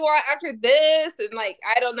 whatever we want after this. And like,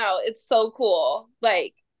 I don't know. It's so cool.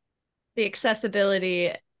 Like The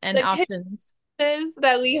accessibility and the options. kitchens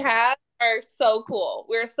that we have are so cool.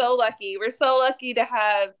 We're so lucky. We're so lucky to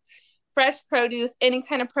have fresh produce, any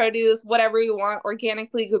kind of produce, whatever you want,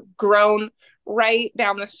 organically grown right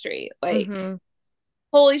down the street. Like, Mm-hmm.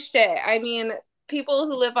 holy shit. I mean, people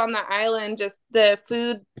who live on the island, just the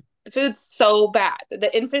food's so bad.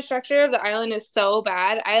 The infrastructure of the island is so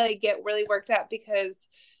bad. I like get really worked up because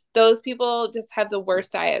those people just have the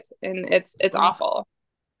worst diets and it's awful.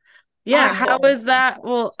 Yeah, I'm how Awful. is that?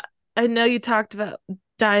 Well, I know you talked about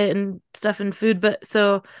diet and stuff and food, but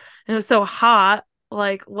and it was so hot.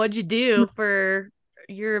 Like, what'd you do for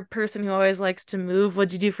you're a person who always likes to move.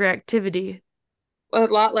 What'd you do for activity? A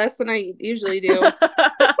lot less than I usually do.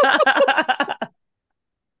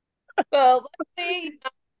 So let's say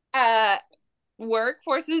work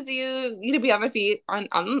forces you to be on the feet, on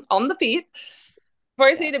the feet,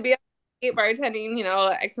 force Yeah. you to be. bartending,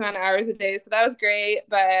 X amount of hours a day. So that was great.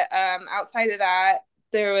 But outside of that,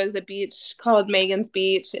 there was a beach called Megan's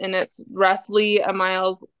Beach, and it's roughly a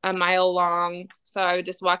mile long. So I would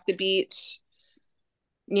just walk the beach,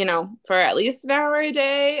 for at least an hour a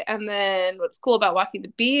day. And then what's cool about walking the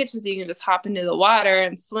beach is you can just hop into the water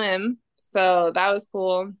and swim. So that was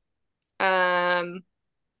cool.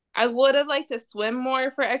 I would have liked to swim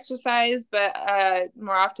more for exercise, but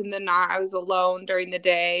more often than not, I was alone during the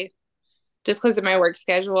day just because of my work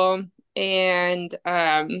schedule. And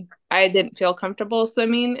I didn't feel comfortable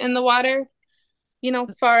swimming in the water,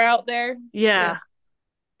 far out there. Yeah.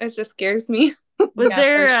 It just scares me. Was Yeah,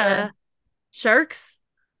 there for sure. sharks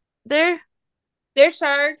there? There's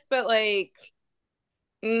sharks, but like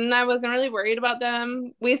I wasn't really worried about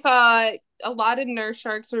them. We saw a lot of nurse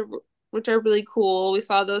sharks, which are really cool. We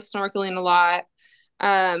saw those snorkeling a lot.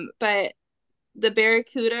 But the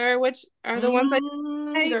barracuda, which are the ones I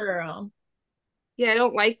like, Girl. yeah, I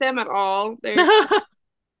don't like them at all. They're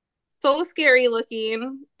so scary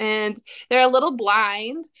looking, and they're a little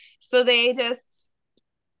blind, so they just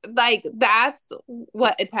like that's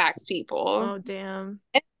what attacks people. Oh, damn.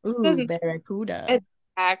 It Ooh, doesn't barracuda.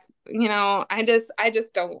 attack, I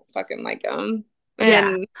just don't fucking like them. Yeah,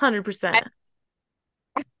 And I 100%.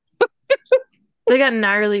 They got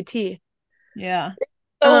gnarly teeth. Yeah.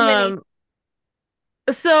 so many. Um,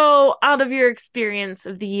 so out of your experience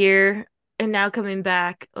of the year and now coming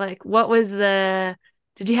back, like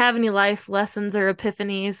did you have any life lessons or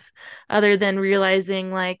epiphanies other than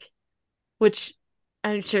realizing like which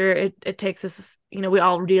I'm sure it takes us, we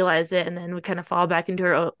all realize it and then we kind of fall back into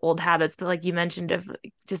our old habits. But like you mentioned, of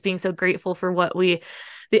just being so grateful for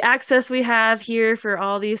the access we have here for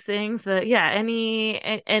all these things. But yeah,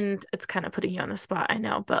 and it's kind of putting you on the spot, I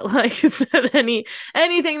know, but like,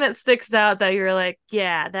 anything that sticks out that you're like,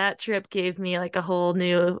 yeah, that trip gave me like a whole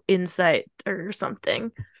new insight or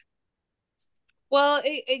something. Well,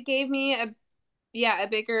 it gave me a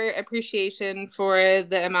bigger appreciation for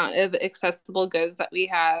the amount of accessible goods that we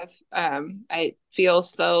have. I feel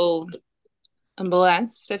so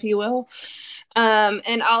blessed, if you will.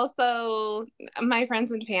 And also my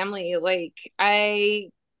friends and family, like I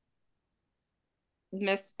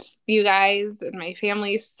missed you guys and my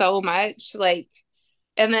family so much. Like,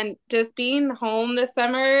 and then just being home this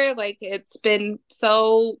summer, like it's been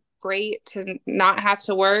so great to not have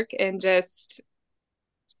to work and just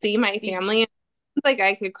see my family. It's like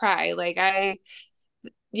I could cry.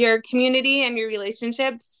 Your community and your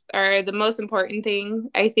relationships are the most important thing,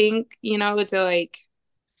 I think, to like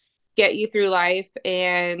get you through life.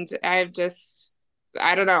 And I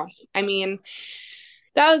don't know. I mean,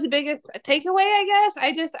 that was the biggest takeaway, I guess.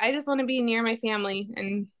 I just want to be near my family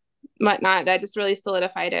and whatnot. That just really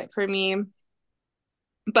solidified it for me.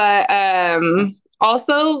 But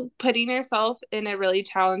also putting yourself in a really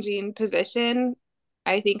challenging position,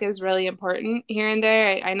 I think is really important here and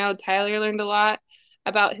there. I know Tyler learned a lot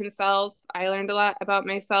about himself. I learned a lot about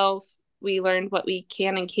myself. We learned what we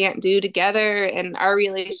can and can't do together, and our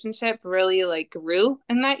relationship really like grew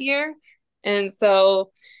in that year. And so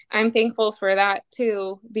I'm thankful for that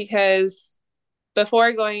too, because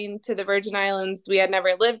before going to the Virgin Islands, we had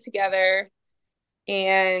never lived together.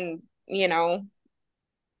 And, we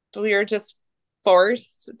were just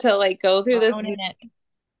forced to like go through this Owning it.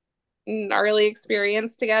 gnarly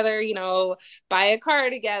experience together, buy a car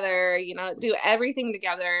together, do everything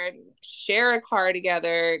together, share a car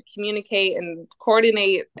together, communicate and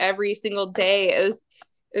coordinate every single day. It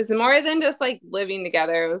was more than just like living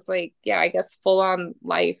together. It was like, yeah, I guess full on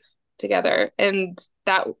life together. And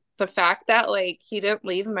that the fact that like he didn't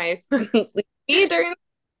leave leave me during.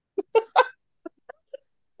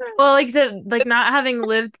 Well, like like not having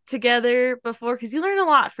lived together before, because you learn a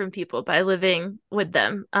lot from people by living with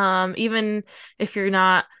them. Even if you're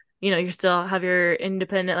not, you still have your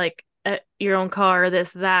independent, like your own car,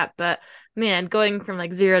 this, that. But man, going from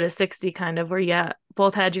like 0 to 60, kind of where you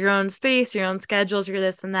both had your own space, your own schedules, your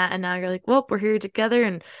this and that, and now you're like, well, we're here together,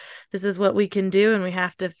 and this is what we can do, and we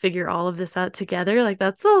have to figure all of this out together. Like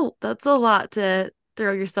that's a lot to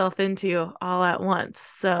throw yourself into all at once.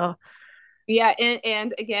 So. Yeah,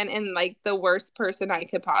 and again, in like the worst person I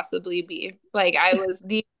could possibly be. Like I was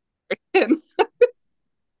the person.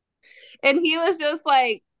 And he was just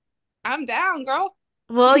like, I'm down, girl.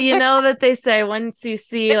 Well, you know that they say once you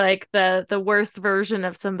see like the worst version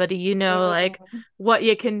of somebody, like Mm. what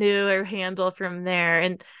you can do or handle from there.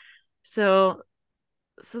 And so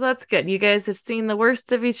that's good. You guys have seen the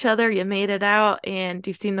worst of each other, you made it out, and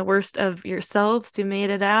you've seen the worst of yourselves, you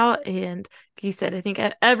made it out. And like you said, I think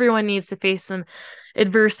everyone needs to face some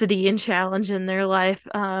adversity and challenge in their life.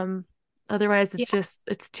 Otherwise, Yeah.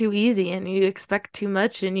 it's too easy and you expect too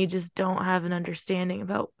much and you just don't have an understanding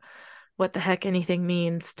about what the heck anything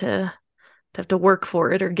means to have to work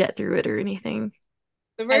for it or get through it or anything.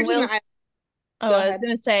 The I Virgin will. Islands. Oh, Go I was ahead.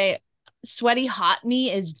 gonna say, sweaty hot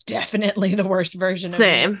me is definitely the worst version of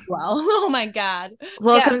me as Same. well. Oh my God. Yeah.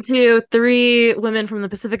 Welcome to three women from the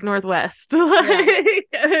Pacific Northwest. Yeah.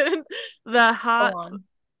 Like, the Go hot, on.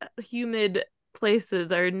 humid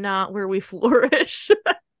places are not where we flourish.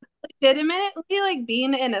 Legitimately like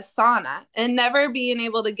being in a sauna and never being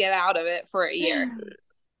able to get out of it for a year.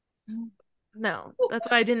 No, that's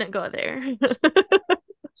why I didn't go there.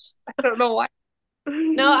 I don't know why.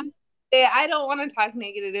 No, I don't want to talk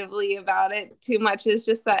negatively about it too much. It's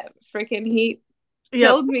just that freaking heat Yep.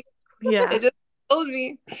 killed me. Yeah. It just killed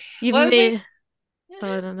me. You What was I? may.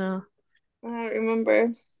 Oh, I don't know. I don't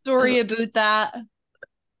remember. Sorry about that.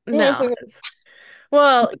 What was No. I?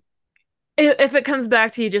 Well, if it comes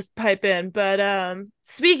back to you, just pipe in. But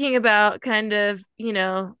speaking about kind of,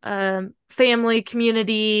 family,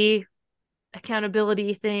 community,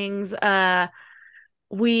 accountability things,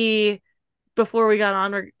 we before we got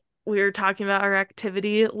on, we were talking about our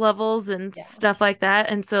activity levels and Yeah. stuff like that.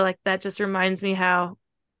 And so like that just reminds me how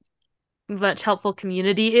much helpful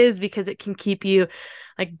community is because it can keep you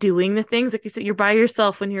like doing the things like you said you're by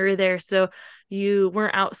yourself when you were there, so you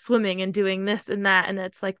weren't out swimming and doing this and that, and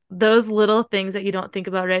it's like those little things that you don't think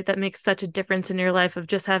about, right, that makes such a difference in your life of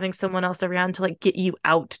just having someone else around to like get you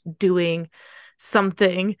out doing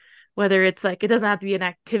something, whether it's like it doesn't have to be an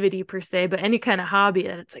activity per se but any kind of hobby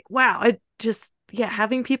that it's like wow, I just yeah,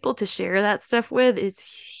 having people to share that stuff with is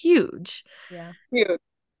huge. Yeah. Cute.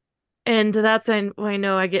 And that's when I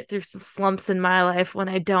know I get through some slumps in my life when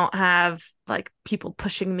I don't have like people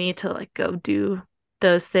pushing me to like go do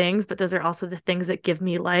those things, but those are also the things that give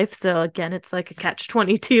me life. So again, it's like a catch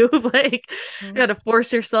 22. Like you Mhm. got to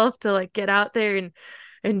force yourself to like get out there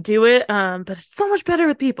and do it. But it's so much better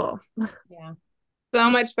with people. Yeah. So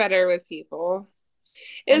much better with people.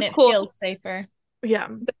 And It's it cool feels safer. Yeah.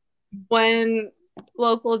 when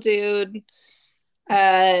local dude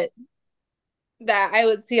uh that I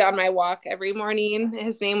would see on my walk every morning.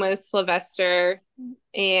 His name was Sylvester,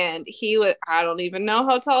 and he was, I don't even know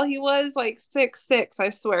how tall he was, like 6'6". I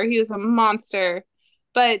swear he was a monster,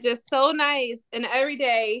 but just so nice. And every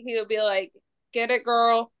day he would be like, "Get it,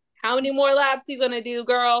 girl. How many more laps you gonna do,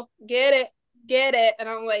 girl? Get it, get it." And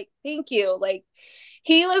I'm like, "Thank you." Like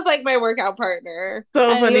he was like my workout partner. So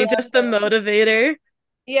I He funny, was, love just the it. motivator.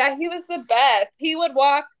 yeah, he was the best. He would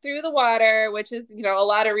walk through the water, which is, a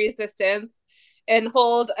lot of resistance, and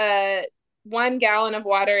hold 1 gallon of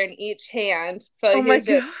water in each hand. So Oh my he's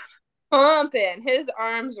just God. pumping. His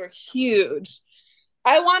arms were huge.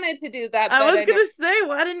 I wanted to do that, I but was I never, gonna say,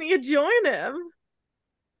 why didn't you join him?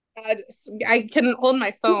 I couldn't hold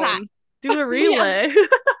my Yeah. phone. Do a Yeah. relay.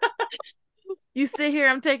 You stay here,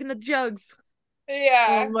 I'm taking the jugs. Oh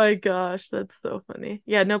Yeah, my gosh, that's so funny.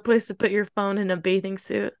 Yeah, no place to put your phone in a bathing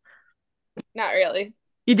suit. not really.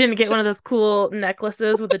 You didn't get one of those cool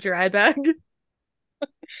necklaces with a dry bag?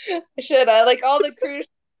 Should I like all the cruise?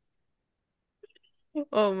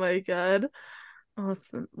 Oh my God.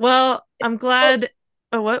 Awesome. Well, I'm Oh, glad.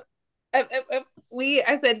 Oh, what?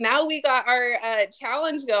 I said now we got our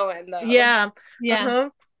challenge going though. Yeah. Yeah. Uh-huh.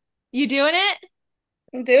 You doing it?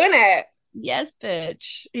 I'm doing it. Yes,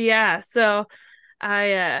 bitch. Yeah. So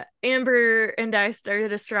Amber and I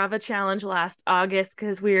started a Strava challenge last August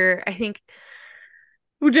because I think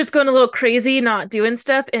we're just going a little crazy, not doing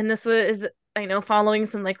stuff. And this was, I know, following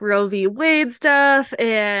some like Roe v. Wade stuff.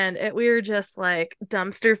 And we were just like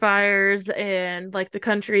dumpster fires and like the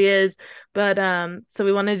country is. But so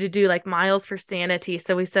we wanted to do like miles for sanity.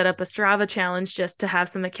 So we set up a Strava challenge just to have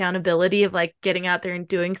some accountability of like getting out there and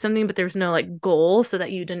doing something, but there was no like goal so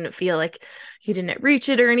that you didn't feel like you didn't reach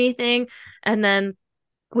it or anything. And then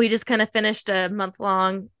we just kind of finished a month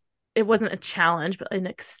long, it wasn't a challenge but an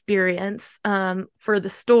experience for the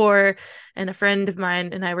store, and a friend of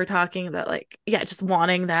mine and I were talking about like yeah, just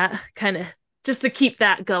wanting that kind of just to keep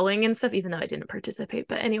that going and stuff even though I didn't participate,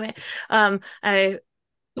 but anyway, I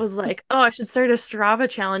was like, oh, I should start a Strava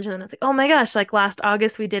challenge. And then I was like, oh my gosh, like last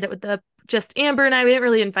August we did it with the just Amber and I. We didn't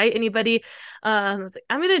really invite anybody. I was like,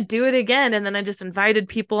 I'm gonna do it again. And then I just invited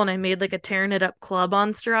people and I made like a tearing it up club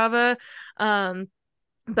on Strava. Um,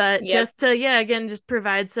 but Yep. just to yeah, again, just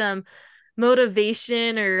provide some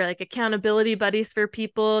motivation or like accountability buddies for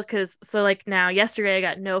people, because so like now yesterday I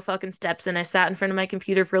got no fucking steps and I sat in front of my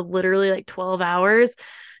computer for literally like 12 hours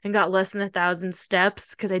and got less than 1,000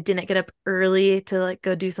 steps because I didn't get up early to like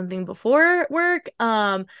go do something before work.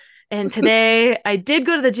 And today I did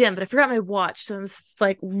go to the gym, but I forgot my watch. So I'm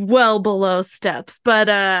like well below steps. But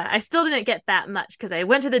I still didn't get that much because I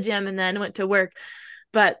went to the gym and then went to work.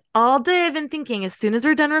 But all day I've been thinking as soon as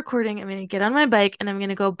we're done recording, I'm gonna get on my bike and I'm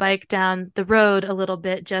gonna go bike down the road a little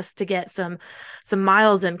bit just to get some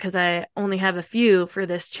miles in because I only have a few for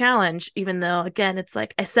this challenge, even though again it's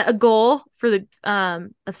like I set a goal for the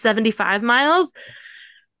of 75 miles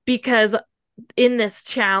because in this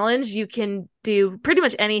challenge you can do pretty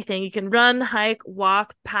much anything. You can run, hike,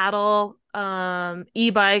 walk, paddle,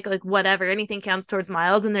 e-bike, like whatever, anything counts towards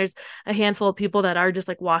miles. And there's a handful of people that are just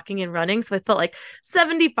like walking and running, so I felt like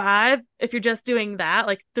 75, if you're just doing that,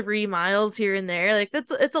 like 3 miles here and there, like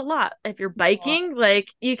it's a lot. If you're biking, like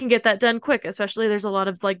you can get that done quick, especially there's a lot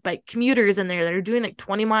of like bike commuters in there that are doing like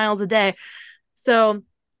 20 miles a day. So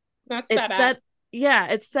That's it's badass. set, yeah,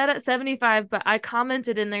 it's set at 75, but I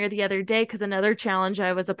commented in there the other day because another challenge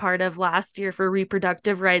I was a part of last year for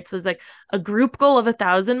reproductive rights was like a group goal of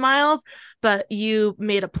 1,000 miles, but you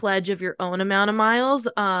made a pledge of your own amount of miles.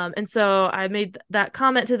 And so I made that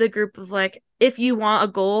comment to the group of like, if you want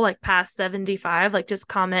a goal like past 75, like just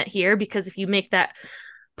comment here, because if you make that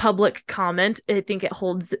public comment, I think it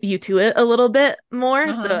holds you to it a little bit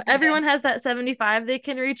more. So everyone Yes. has that 75 they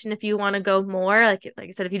can reach. And if you want to go more, like I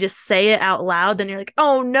said, if you just say it out loud, then you're like,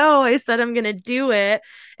 oh no, I said I'm gonna do it.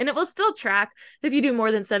 And it will still track if you do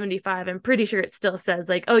more than 75. I'm pretty sure it still says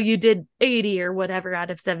like, oh, you did 80 or whatever out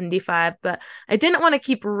of 75. But I didn't want to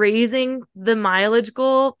keep raising the mileage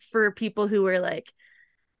goal for people who were like,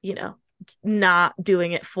 you know, not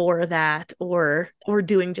doing it for that, or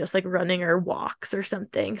doing just like running or walks or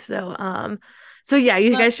something. So yeah,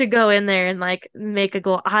 you guys should go in there and like make a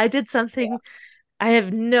goal. I did something, I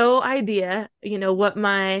have no idea, what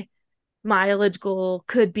my mileage goal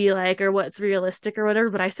could be like or what's realistic or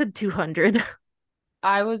whatever, but I said 200.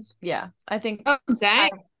 I think Oh,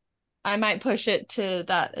 dang. I might push it to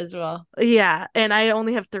that as well. Yeah, and I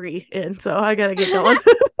only have 3 in, so I gotta get going.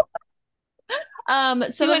 Some of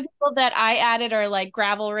the people that I added are like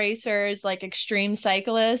gravel racers, like extreme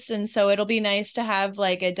cyclists, and so it'll be nice to have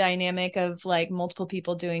like a dynamic of like multiple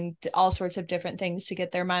people doing all sorts of different things to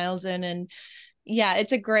get their miles in. And yeah,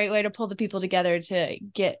 it's a great way to pull the people together to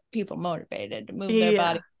get people motivated to move their Yeah.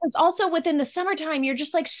 body. It's also within the summertime, you're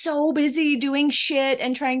just like so busy doing shit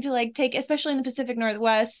and trying to like take, especially in the Pacific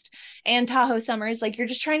Northwest and Tahoe summers, like you're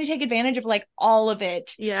just trying to take advantage of like all of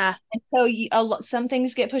it. Yeah. And so some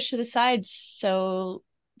things get pushed to the side. So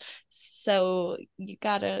you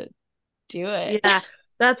gotta do it. Yeah.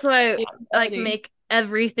 That's why I like Reality. make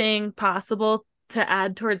everything possible to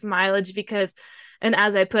add towards mileage because, and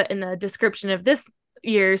as I put in the description of this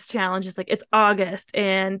year's challenge, is like it's August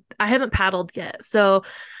and I haven't paddled yet. So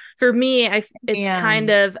for me, it's Yeah.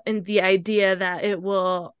 kind of in the idea that it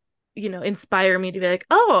will, inspire me to be like,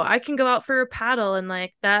 oh, I can go out for a paddle, and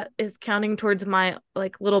like that is counting towards my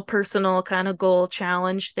like little personal kind of goal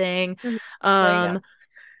challenge thing. There you go. Um,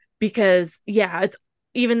 because yeah, it's,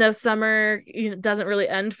 even though summer doesn't really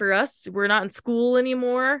end for us, we're not in school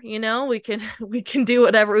anymore, we can we can do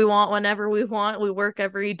whatever we want whenever we want. We work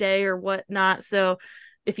every day or whatnot, so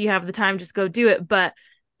if you have the time, just go do it. But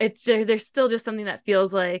it's just, there's still just something that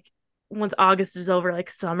feels like once August is over, like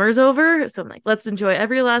summer's over, so I'm like, let's enjoy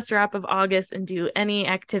every last drop of August and do any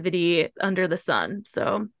activity under the sun.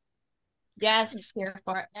 So Yes, here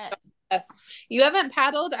for it. Yes. You haven't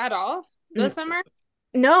paddled at all this summer?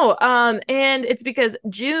 no, and it's because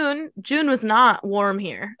June was not warm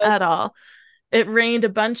here at all. It rained a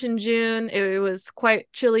bunch in June. It was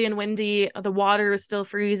quite chilly and windy. The water was still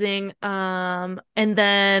freezing. And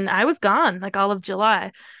then I was gone like all of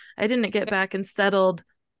July. I didn't get back and settled,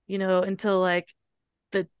 until like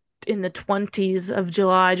the in the 20s of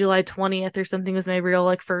July, July 20th or something was my real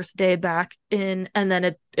like first day back in, and then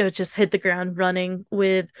it just hit the ground running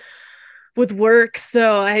with work.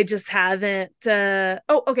 So I just haven't oh,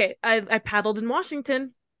 okay. I paddled in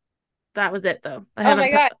Washington. That was it though. I Oh my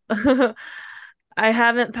haven't God. I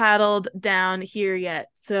haven't paddled down here yet.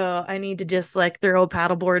 So I need to just like throw a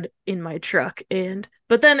paddleboard in my truck, and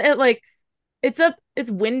but then it's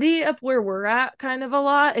windy up where we're at kind of a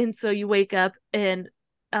lot, and so you wake up and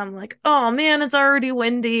I'm like, oh man, it's already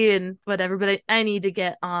windy and whatever, but I need to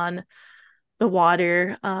get on the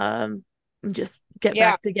water, and just get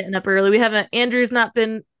Yeah. back to getting up early. We haven't Andrew's not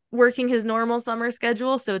been working his normal summer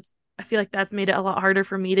schedule, so I feel like that's made it a lot harder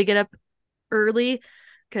for me to get up early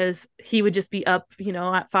because he would just be up,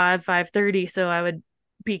 at 5:30, so I would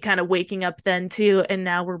be kind of waking up then too, and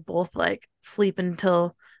now we're both like sleeping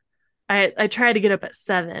until I try to get up at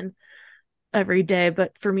 7 every day,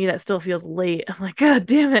 but for me that still feels late. I'm like, god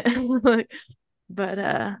damn it. Like, but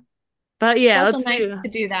But It's yeah, also let's nice do. to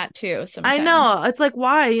do that too I sometimes. know. It's like,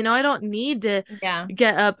 why? I don't need to Yeah.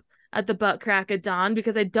 get up at the butt crack of dawn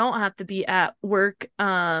because I don't have to be at work.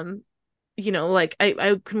 Like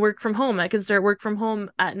I can work from home. I can start work from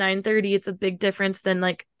home at 9:30. It's a big difference than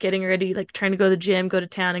like getting ready, like trying to go to the gym, go to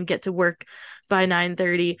town and get to work by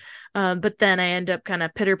 9:30. But then I end up kind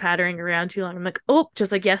of pitter pattering around too long. I'm like, oh,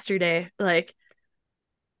 just like yesterday, like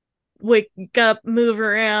wake up, move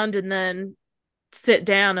around, and then sit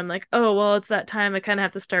down. I'm like, oh, well, it's that time. I kind of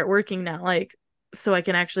have to start working now, like, so I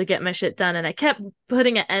can actually get my shit done. And I kept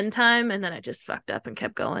putting an end time, and then I just fucked up and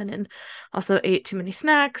kept going. And also ate too many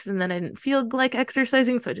snacks, and then I didn't feel like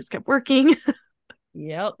exercising, so I just kept working.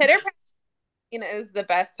 Yep. Pitter pattering is the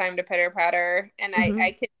best time to pitter patter, and Mhm.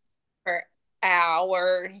 I could for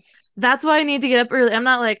hours. That's why I need to get up early. I'm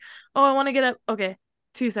not like, oh, I want to get up. Okay,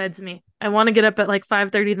 two sides of me. I want to get up at like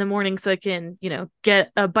 5:30 in the morning so I can,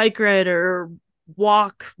 get a bike ride or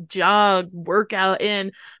walk, jog, workout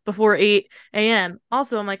in before 8 a.m.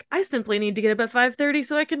 Also, I'm like, I simply need to get up at 5:30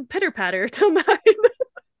 so I can pitter patter till 9.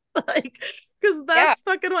 Like, because Yeah, that's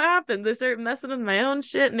fucking what happens. I start messing with my own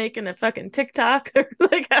shit, making a fucking TikTok or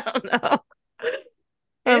like, I don't know.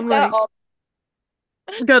 you I'm just gotta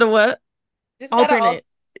like, go to what? alter Alternate.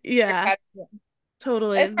 your Yeah, pattern.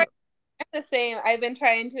 totally. As far as I'm the same, I've been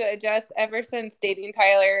trying to adjust ever since dating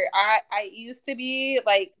Tyler. I used to be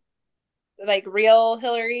like real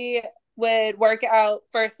Hilary would work out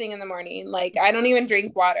first thing in the morning. Like I don't even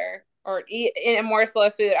drink water or eat a morsel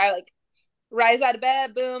of food. I like rise out of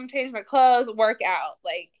bed, boom, change my clothes, work out.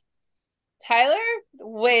 Like Tyler,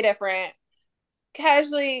 way different.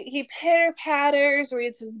 Casually, he pitter patters,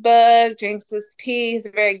 reads his book, drinks his tea. He's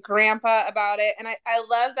very grandpa about it, and I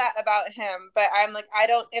love that about him. But I'm like, I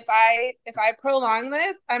don't. If I prolong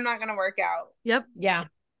this, I'm not gonna work out. Yep. Yeah.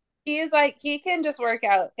 He's like he can just work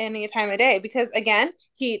out any time of day because again,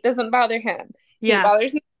 heat doesn't bother him. Heat Yeah.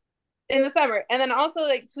 bothers me in the summer, and then also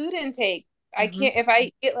like food intake. I Hmm. can't if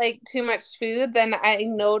I eat like too much food, then I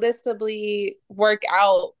noticeably work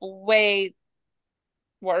out way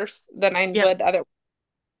worse than I Yep. would otherwise.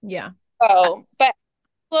 Yeah. So, but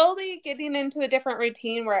slowly getting into a different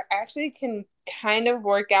routine where I actually can kind of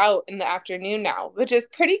work out in the afternoon now, which is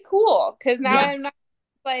pretty cool because now Yeah. I'm not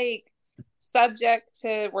like subject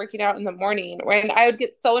to working out in the morning when I would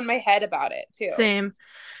get so in my head about it too. Same.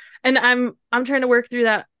 And I'm trying to work through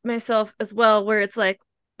that myself as well, where it's like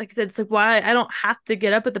I said, it's like why I don't have to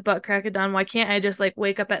get up at the butt crack of dawn. Why can't I just like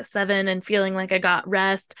wake up at 7 and feeling like I got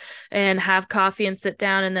rest and have coffee and sit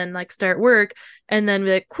down and then like start work and then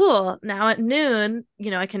be like, cool, now at noon,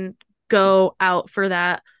 I can go out for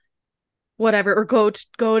that whatever or go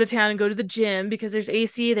to town and go to the gym because there's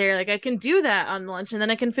AC there. Like I can do that on lunch and then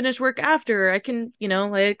I can finish work after. I can,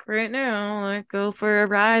 like right now, like go for a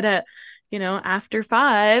ride at, after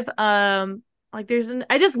 5. Like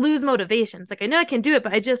I just lose motivations. Like I know I can do it,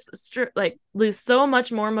 but I just like lose so much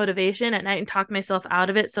more motivation at night and talk myself out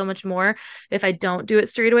of it so much more if I don't do it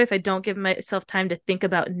straight away. If I don't give myself time to think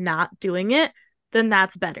about not doing it, then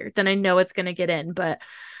that's better. Then I know it's going to get in. But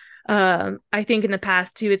I think in the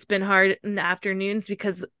past too it's been hard in the afternoons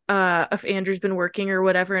because if Andrew's been working or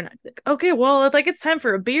whatever and I'm like, okay, well, like it's time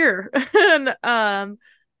for a beer.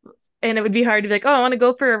 And it would be hard to be like, oh, I want to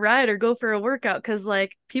go for a ride or go for a workout because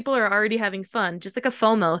like people are already having fun, just like a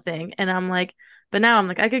FOMO thing. And I'm like, but now I'm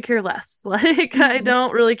like, I could care less. Like I Mhm.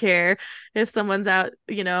 don't really care if someone's out,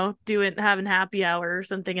 doing having happy hour or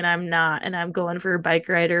something and I'm not, and I'm going for a bike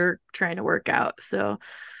ride or trying to work out. So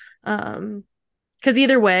um because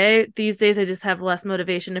either way, these days I just have less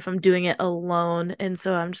motivation if I'm doing it alone. And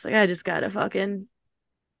so I'm just like, I just gotta fucking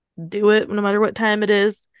do it no matter what time it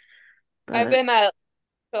is. I've But been to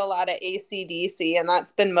a lot of ACDC and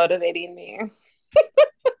that's been motivating me.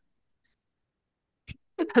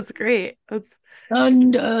 that's great. That's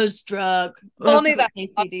Thunderstruck. That's Only that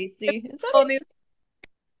ACDC. Is that only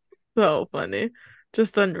so funny.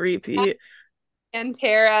 Just on repeat. and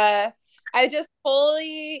Tara. I just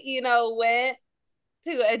fully, went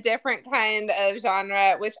to a different kind of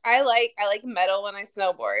genre, which I like. I like metal when I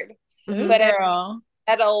snowboard, Ooh, Hmm. but I'm girl.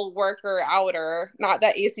 a metal worker outer. Not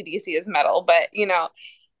that ACDC is metal, but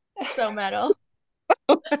So metal.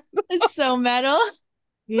 It's so metal.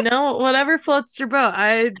 Whatever floats your boat.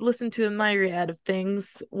 I listen to a myriad of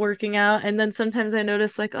things working out, and then sometimes I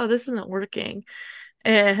notice like, oh, this isn't working.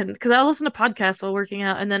 And because I'll listen to podcasts while working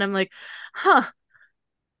out, and then I'm like, huh,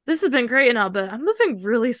 this has been great and all, but I'm moving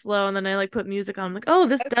really slow. And then I like put music on. I'm like, oh,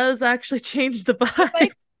 this does actually change the it's vibe.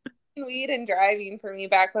 like weed and driving for me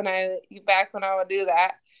back when I would do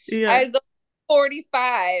that. Yeah. I'd go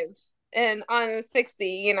 45 and on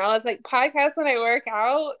 60, it's like podcasts when I work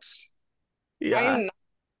out. Yeah. I'm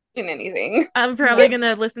doing anything. I'm probably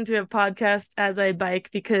gonna listen to a podcast as I bike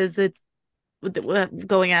because it's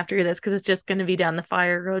going after this because it's just gonna be down the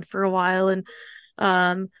fire road for a while, and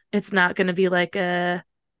it's not gonna be like a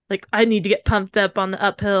like I need to get pumped up on the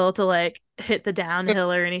uphill to like hit the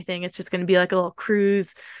downhill or anything. It's just gonna be like a little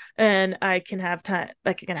cruise, and I can have time,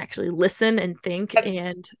 like I can actually listen and think That's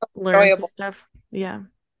and learn some enjoyable. stuff. Yeah,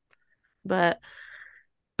 but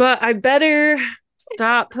I better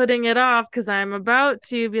stop putting it off because I'm about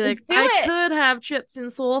to be Let's like, do I it. could have chips and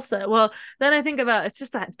salsa. Well, then I think about it's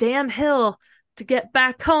just that damn hill to get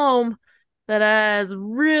back home that has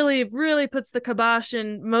really, really puts the kibosh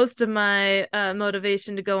in most of my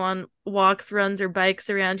motivation to go on walks, runs, or bikes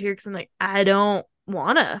around here because I'm like, I don't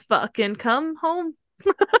want to fucking come home.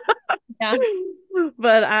 Yeah.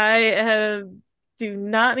 But do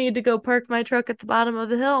not need to go park my truck at the bottom of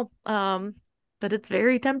the hill. But it's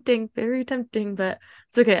very tempting, but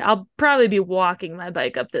it's okay. I'll probably be walking my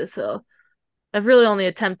bike up this hill. I've really only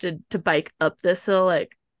attempted to bike up this hill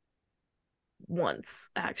like once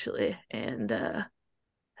actually, and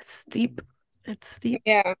it's steep. It's steep.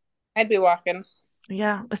 Yeah, I'd be walking.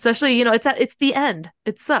 Yeah, especially it's the end.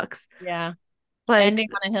 It sucks. Yeah. Like Ending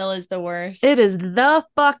on a hill is the it worst. is the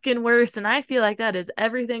fucking worst, and I feel like that is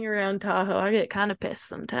everything around Tahoe. I get kind of pissed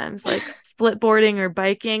sometimes, like split boarding or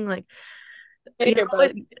biking, like you You're know,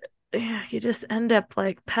 both. you just end up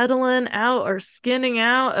like pedaling out or skinning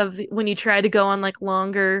out when you try to go on like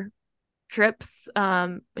longer trips.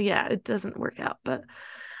 Yeah, it doesn't work out, but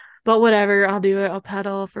whatever, I'll do it. I'll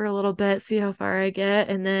pedal for a little bit, see how far I get,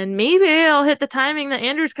 and then maybe I'll hit the timing that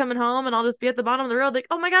Andrew's coming home and I'll just be at the bottom of the road like,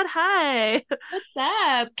 oh my god, hi. What's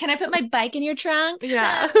up? Can I put my bike in your trunk?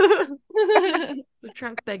 Yeah. The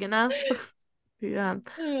trunk big enough. Yeah.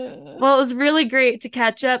 Well, it was really great to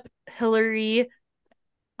catch up, Hilary.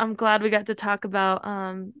 I'm glad we got to talk about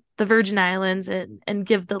the Virgin Islands and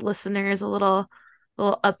give the listeners a little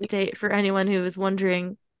update for anyone who is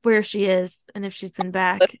wondering where she is and if she's been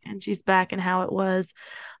back and she's back and how it was.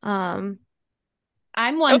 Um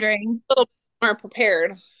I'm I was wondering. a little more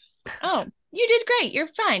prepared. Oh, you did great. You're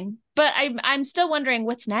fine. But I'm still wondering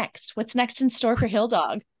what's next. What's next in store for Hill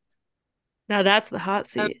Dog? Now that's the hot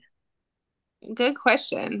Um, seat. Good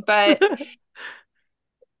question, but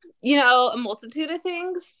a multitude of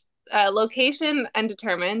things. Location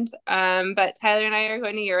undetermined. But Tyler and I are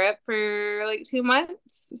going to Europe for like 2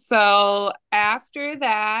 months. So after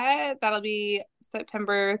that, that'll be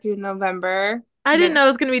September through November. I And didn't then, know it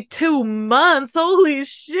was gonna be 2 months. Holy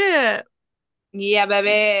shit. yeah,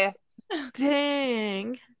 baby.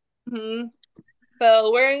 Dang. hmm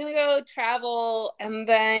So we're gonna go travel, and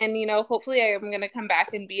then hopefully I'm gonna come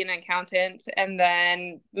back and be an accountant, and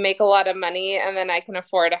then make a lot of money, and then I can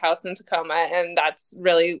afford a house in Tacoma, and that's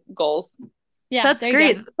really goals. Yeah, That's there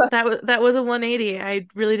you great. go. That was a 180. I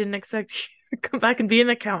really didn't expect you to come back and be an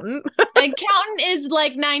accountant. Accountant is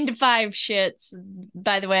like 9 to 5 shits,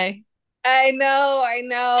 by the way. I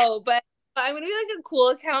know, but I'm gonna be like a cool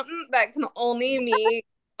accountant that can only me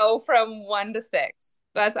go from 1 to 6.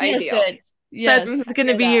 That's Yes, ideal. bitch. Yes, Mhm. I That's gonna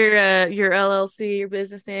hear be that. your LLC, your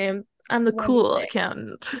business name. I'm the One to cool six.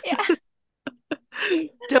 accountant. Yeah.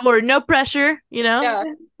 Don't worry, no pressure, Yeah.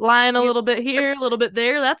 lying a You little bit here, a little bit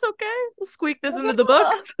there. That's okay. We'll squeak this into the Cool.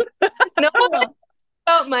 books. know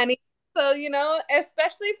about money, so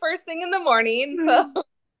especially first thing in the morning. So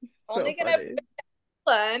So only gonna funny.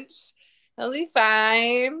 lunch. I'll be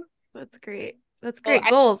fine. That's great. That's So great.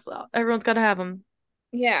 Goals. Everyone's got to have them.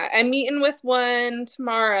 yeah, I'm meeting with one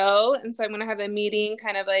tomorrow, and so I'm gonna have a meeting,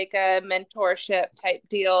 kind of like a mentorship type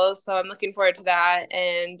deal. So I'm looking forward to that,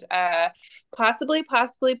 and possibly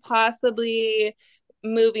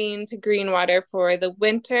moving to Greenwater for the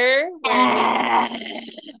winter, where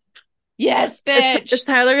we Yes, Is bitch.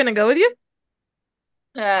 Tyler gonna go with you?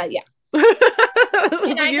 yeah. I Can was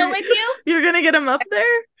like, I go with you? you're gonna get him up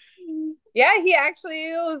there? Yeah, he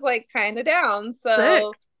actually was like kind of down. So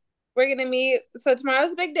Sick. we're gonna meet. So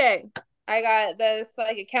tomorrow's a big day. I got this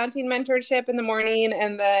like accounting mentorship in the morning,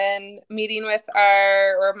 and then meeting with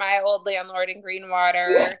my old landlord in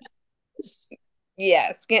Greenwater.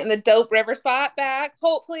 Yes, getting the dope river spot back.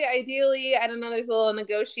 Hopefully, ideally, I don't know. There's a little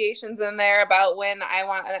negotiations in there about when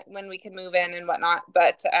we can move in and whatnot.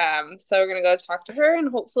 But so we're gonna go talk to her, and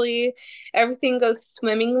hopefully everything goes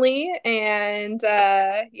swimmingly. And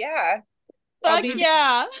yeah, I'll Fuck be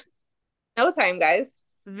yeah. no time, guys.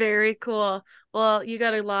 Very cool. Well, you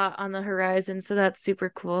got a lot on the horizon, so that's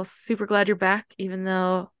super cool. Super glad you're back, even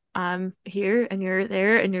though I'm here and you're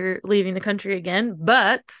there and you're leaving the country again.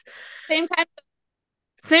 But Same time.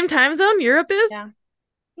 same time zone, Europe is? Yeah.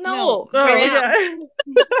 No, No, right Oh, now.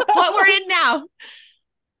 yeah. What we're in now.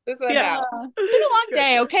 this one Yeah. now. It's been a long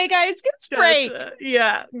day. Gotcha. Okay, guys, give us a break. Gotcha.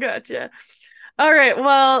 Yeah, gotcha. All right.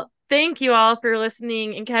 Well, thank you all for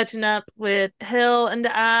listening and catching up with Hill and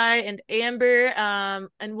I and Amber. And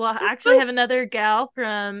we'll actually have another gal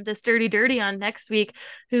from the Sturdy Dirty on next week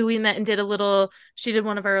who we met and did she did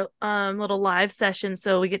one of our little live sessions.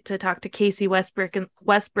 So we get to talk to Casey Westbrook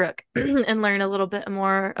and learn a little bit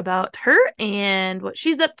more about her and what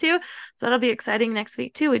she's up to. So that'll be exciting next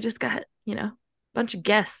week too. We just got, a bunch of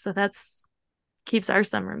guests. So that's keeps our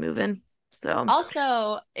summer moving. So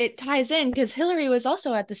Also, it ties in because Hilary was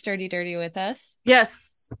also at the Sturdy Dirty with us.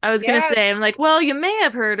 yes, I was gonna Yeah. say, I'm like, well, you may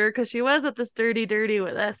have heard her because she was at the Sturdy Dirty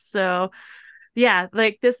with us. So yeah,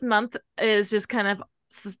 like this month is just kind of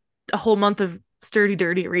a whole month of Sturdy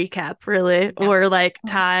Dirty recap, really, or like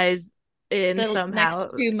ties in The somehow.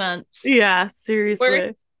 next 2 months. Yeah,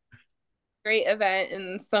 seriously. Great event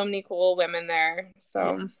and so many cool women there. So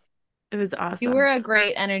Yeah. It was awesome. You were a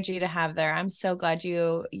great energy to have there. I'm so glad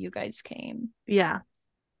you guys came. Yeah.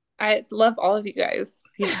 I love all of you guys.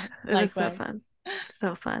 Yeah. It was so Likewise. fun.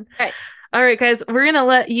 So fun. Right. All right, guys, we're going to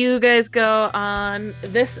let you guys go on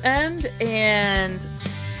this end and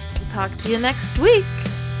we'll talk to you next week.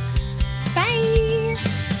 Bye.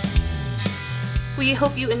 We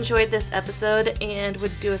hope you enjoyed this episode and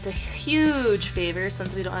would do us a huge favor,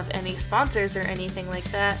 since we don't have any sponsors or anything like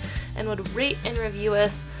that, and would rate and review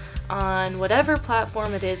us on whatever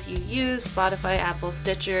platform it is you use, Spotify, Apple,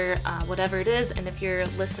 Stitcher, whatever it is. And if you're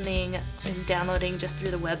listening and downloading just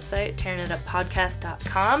through the website,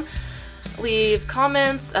 tearingituppodcast.com, leave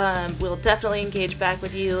comments. We'll definitely engage back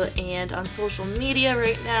with you. And on social media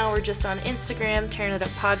right now, we're just on Instagram. Tearing It Up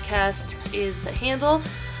Podcast is the handle.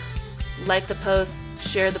 Like the post,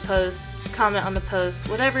 share the post, comment on the post,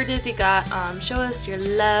 whatever it is you got. Show us your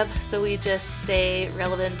love so we just stay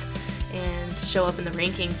relevant and show up in the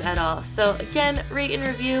rankings at all. So again, rate and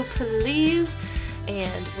review, please.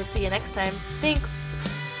 And we'll see you next time. Thanks.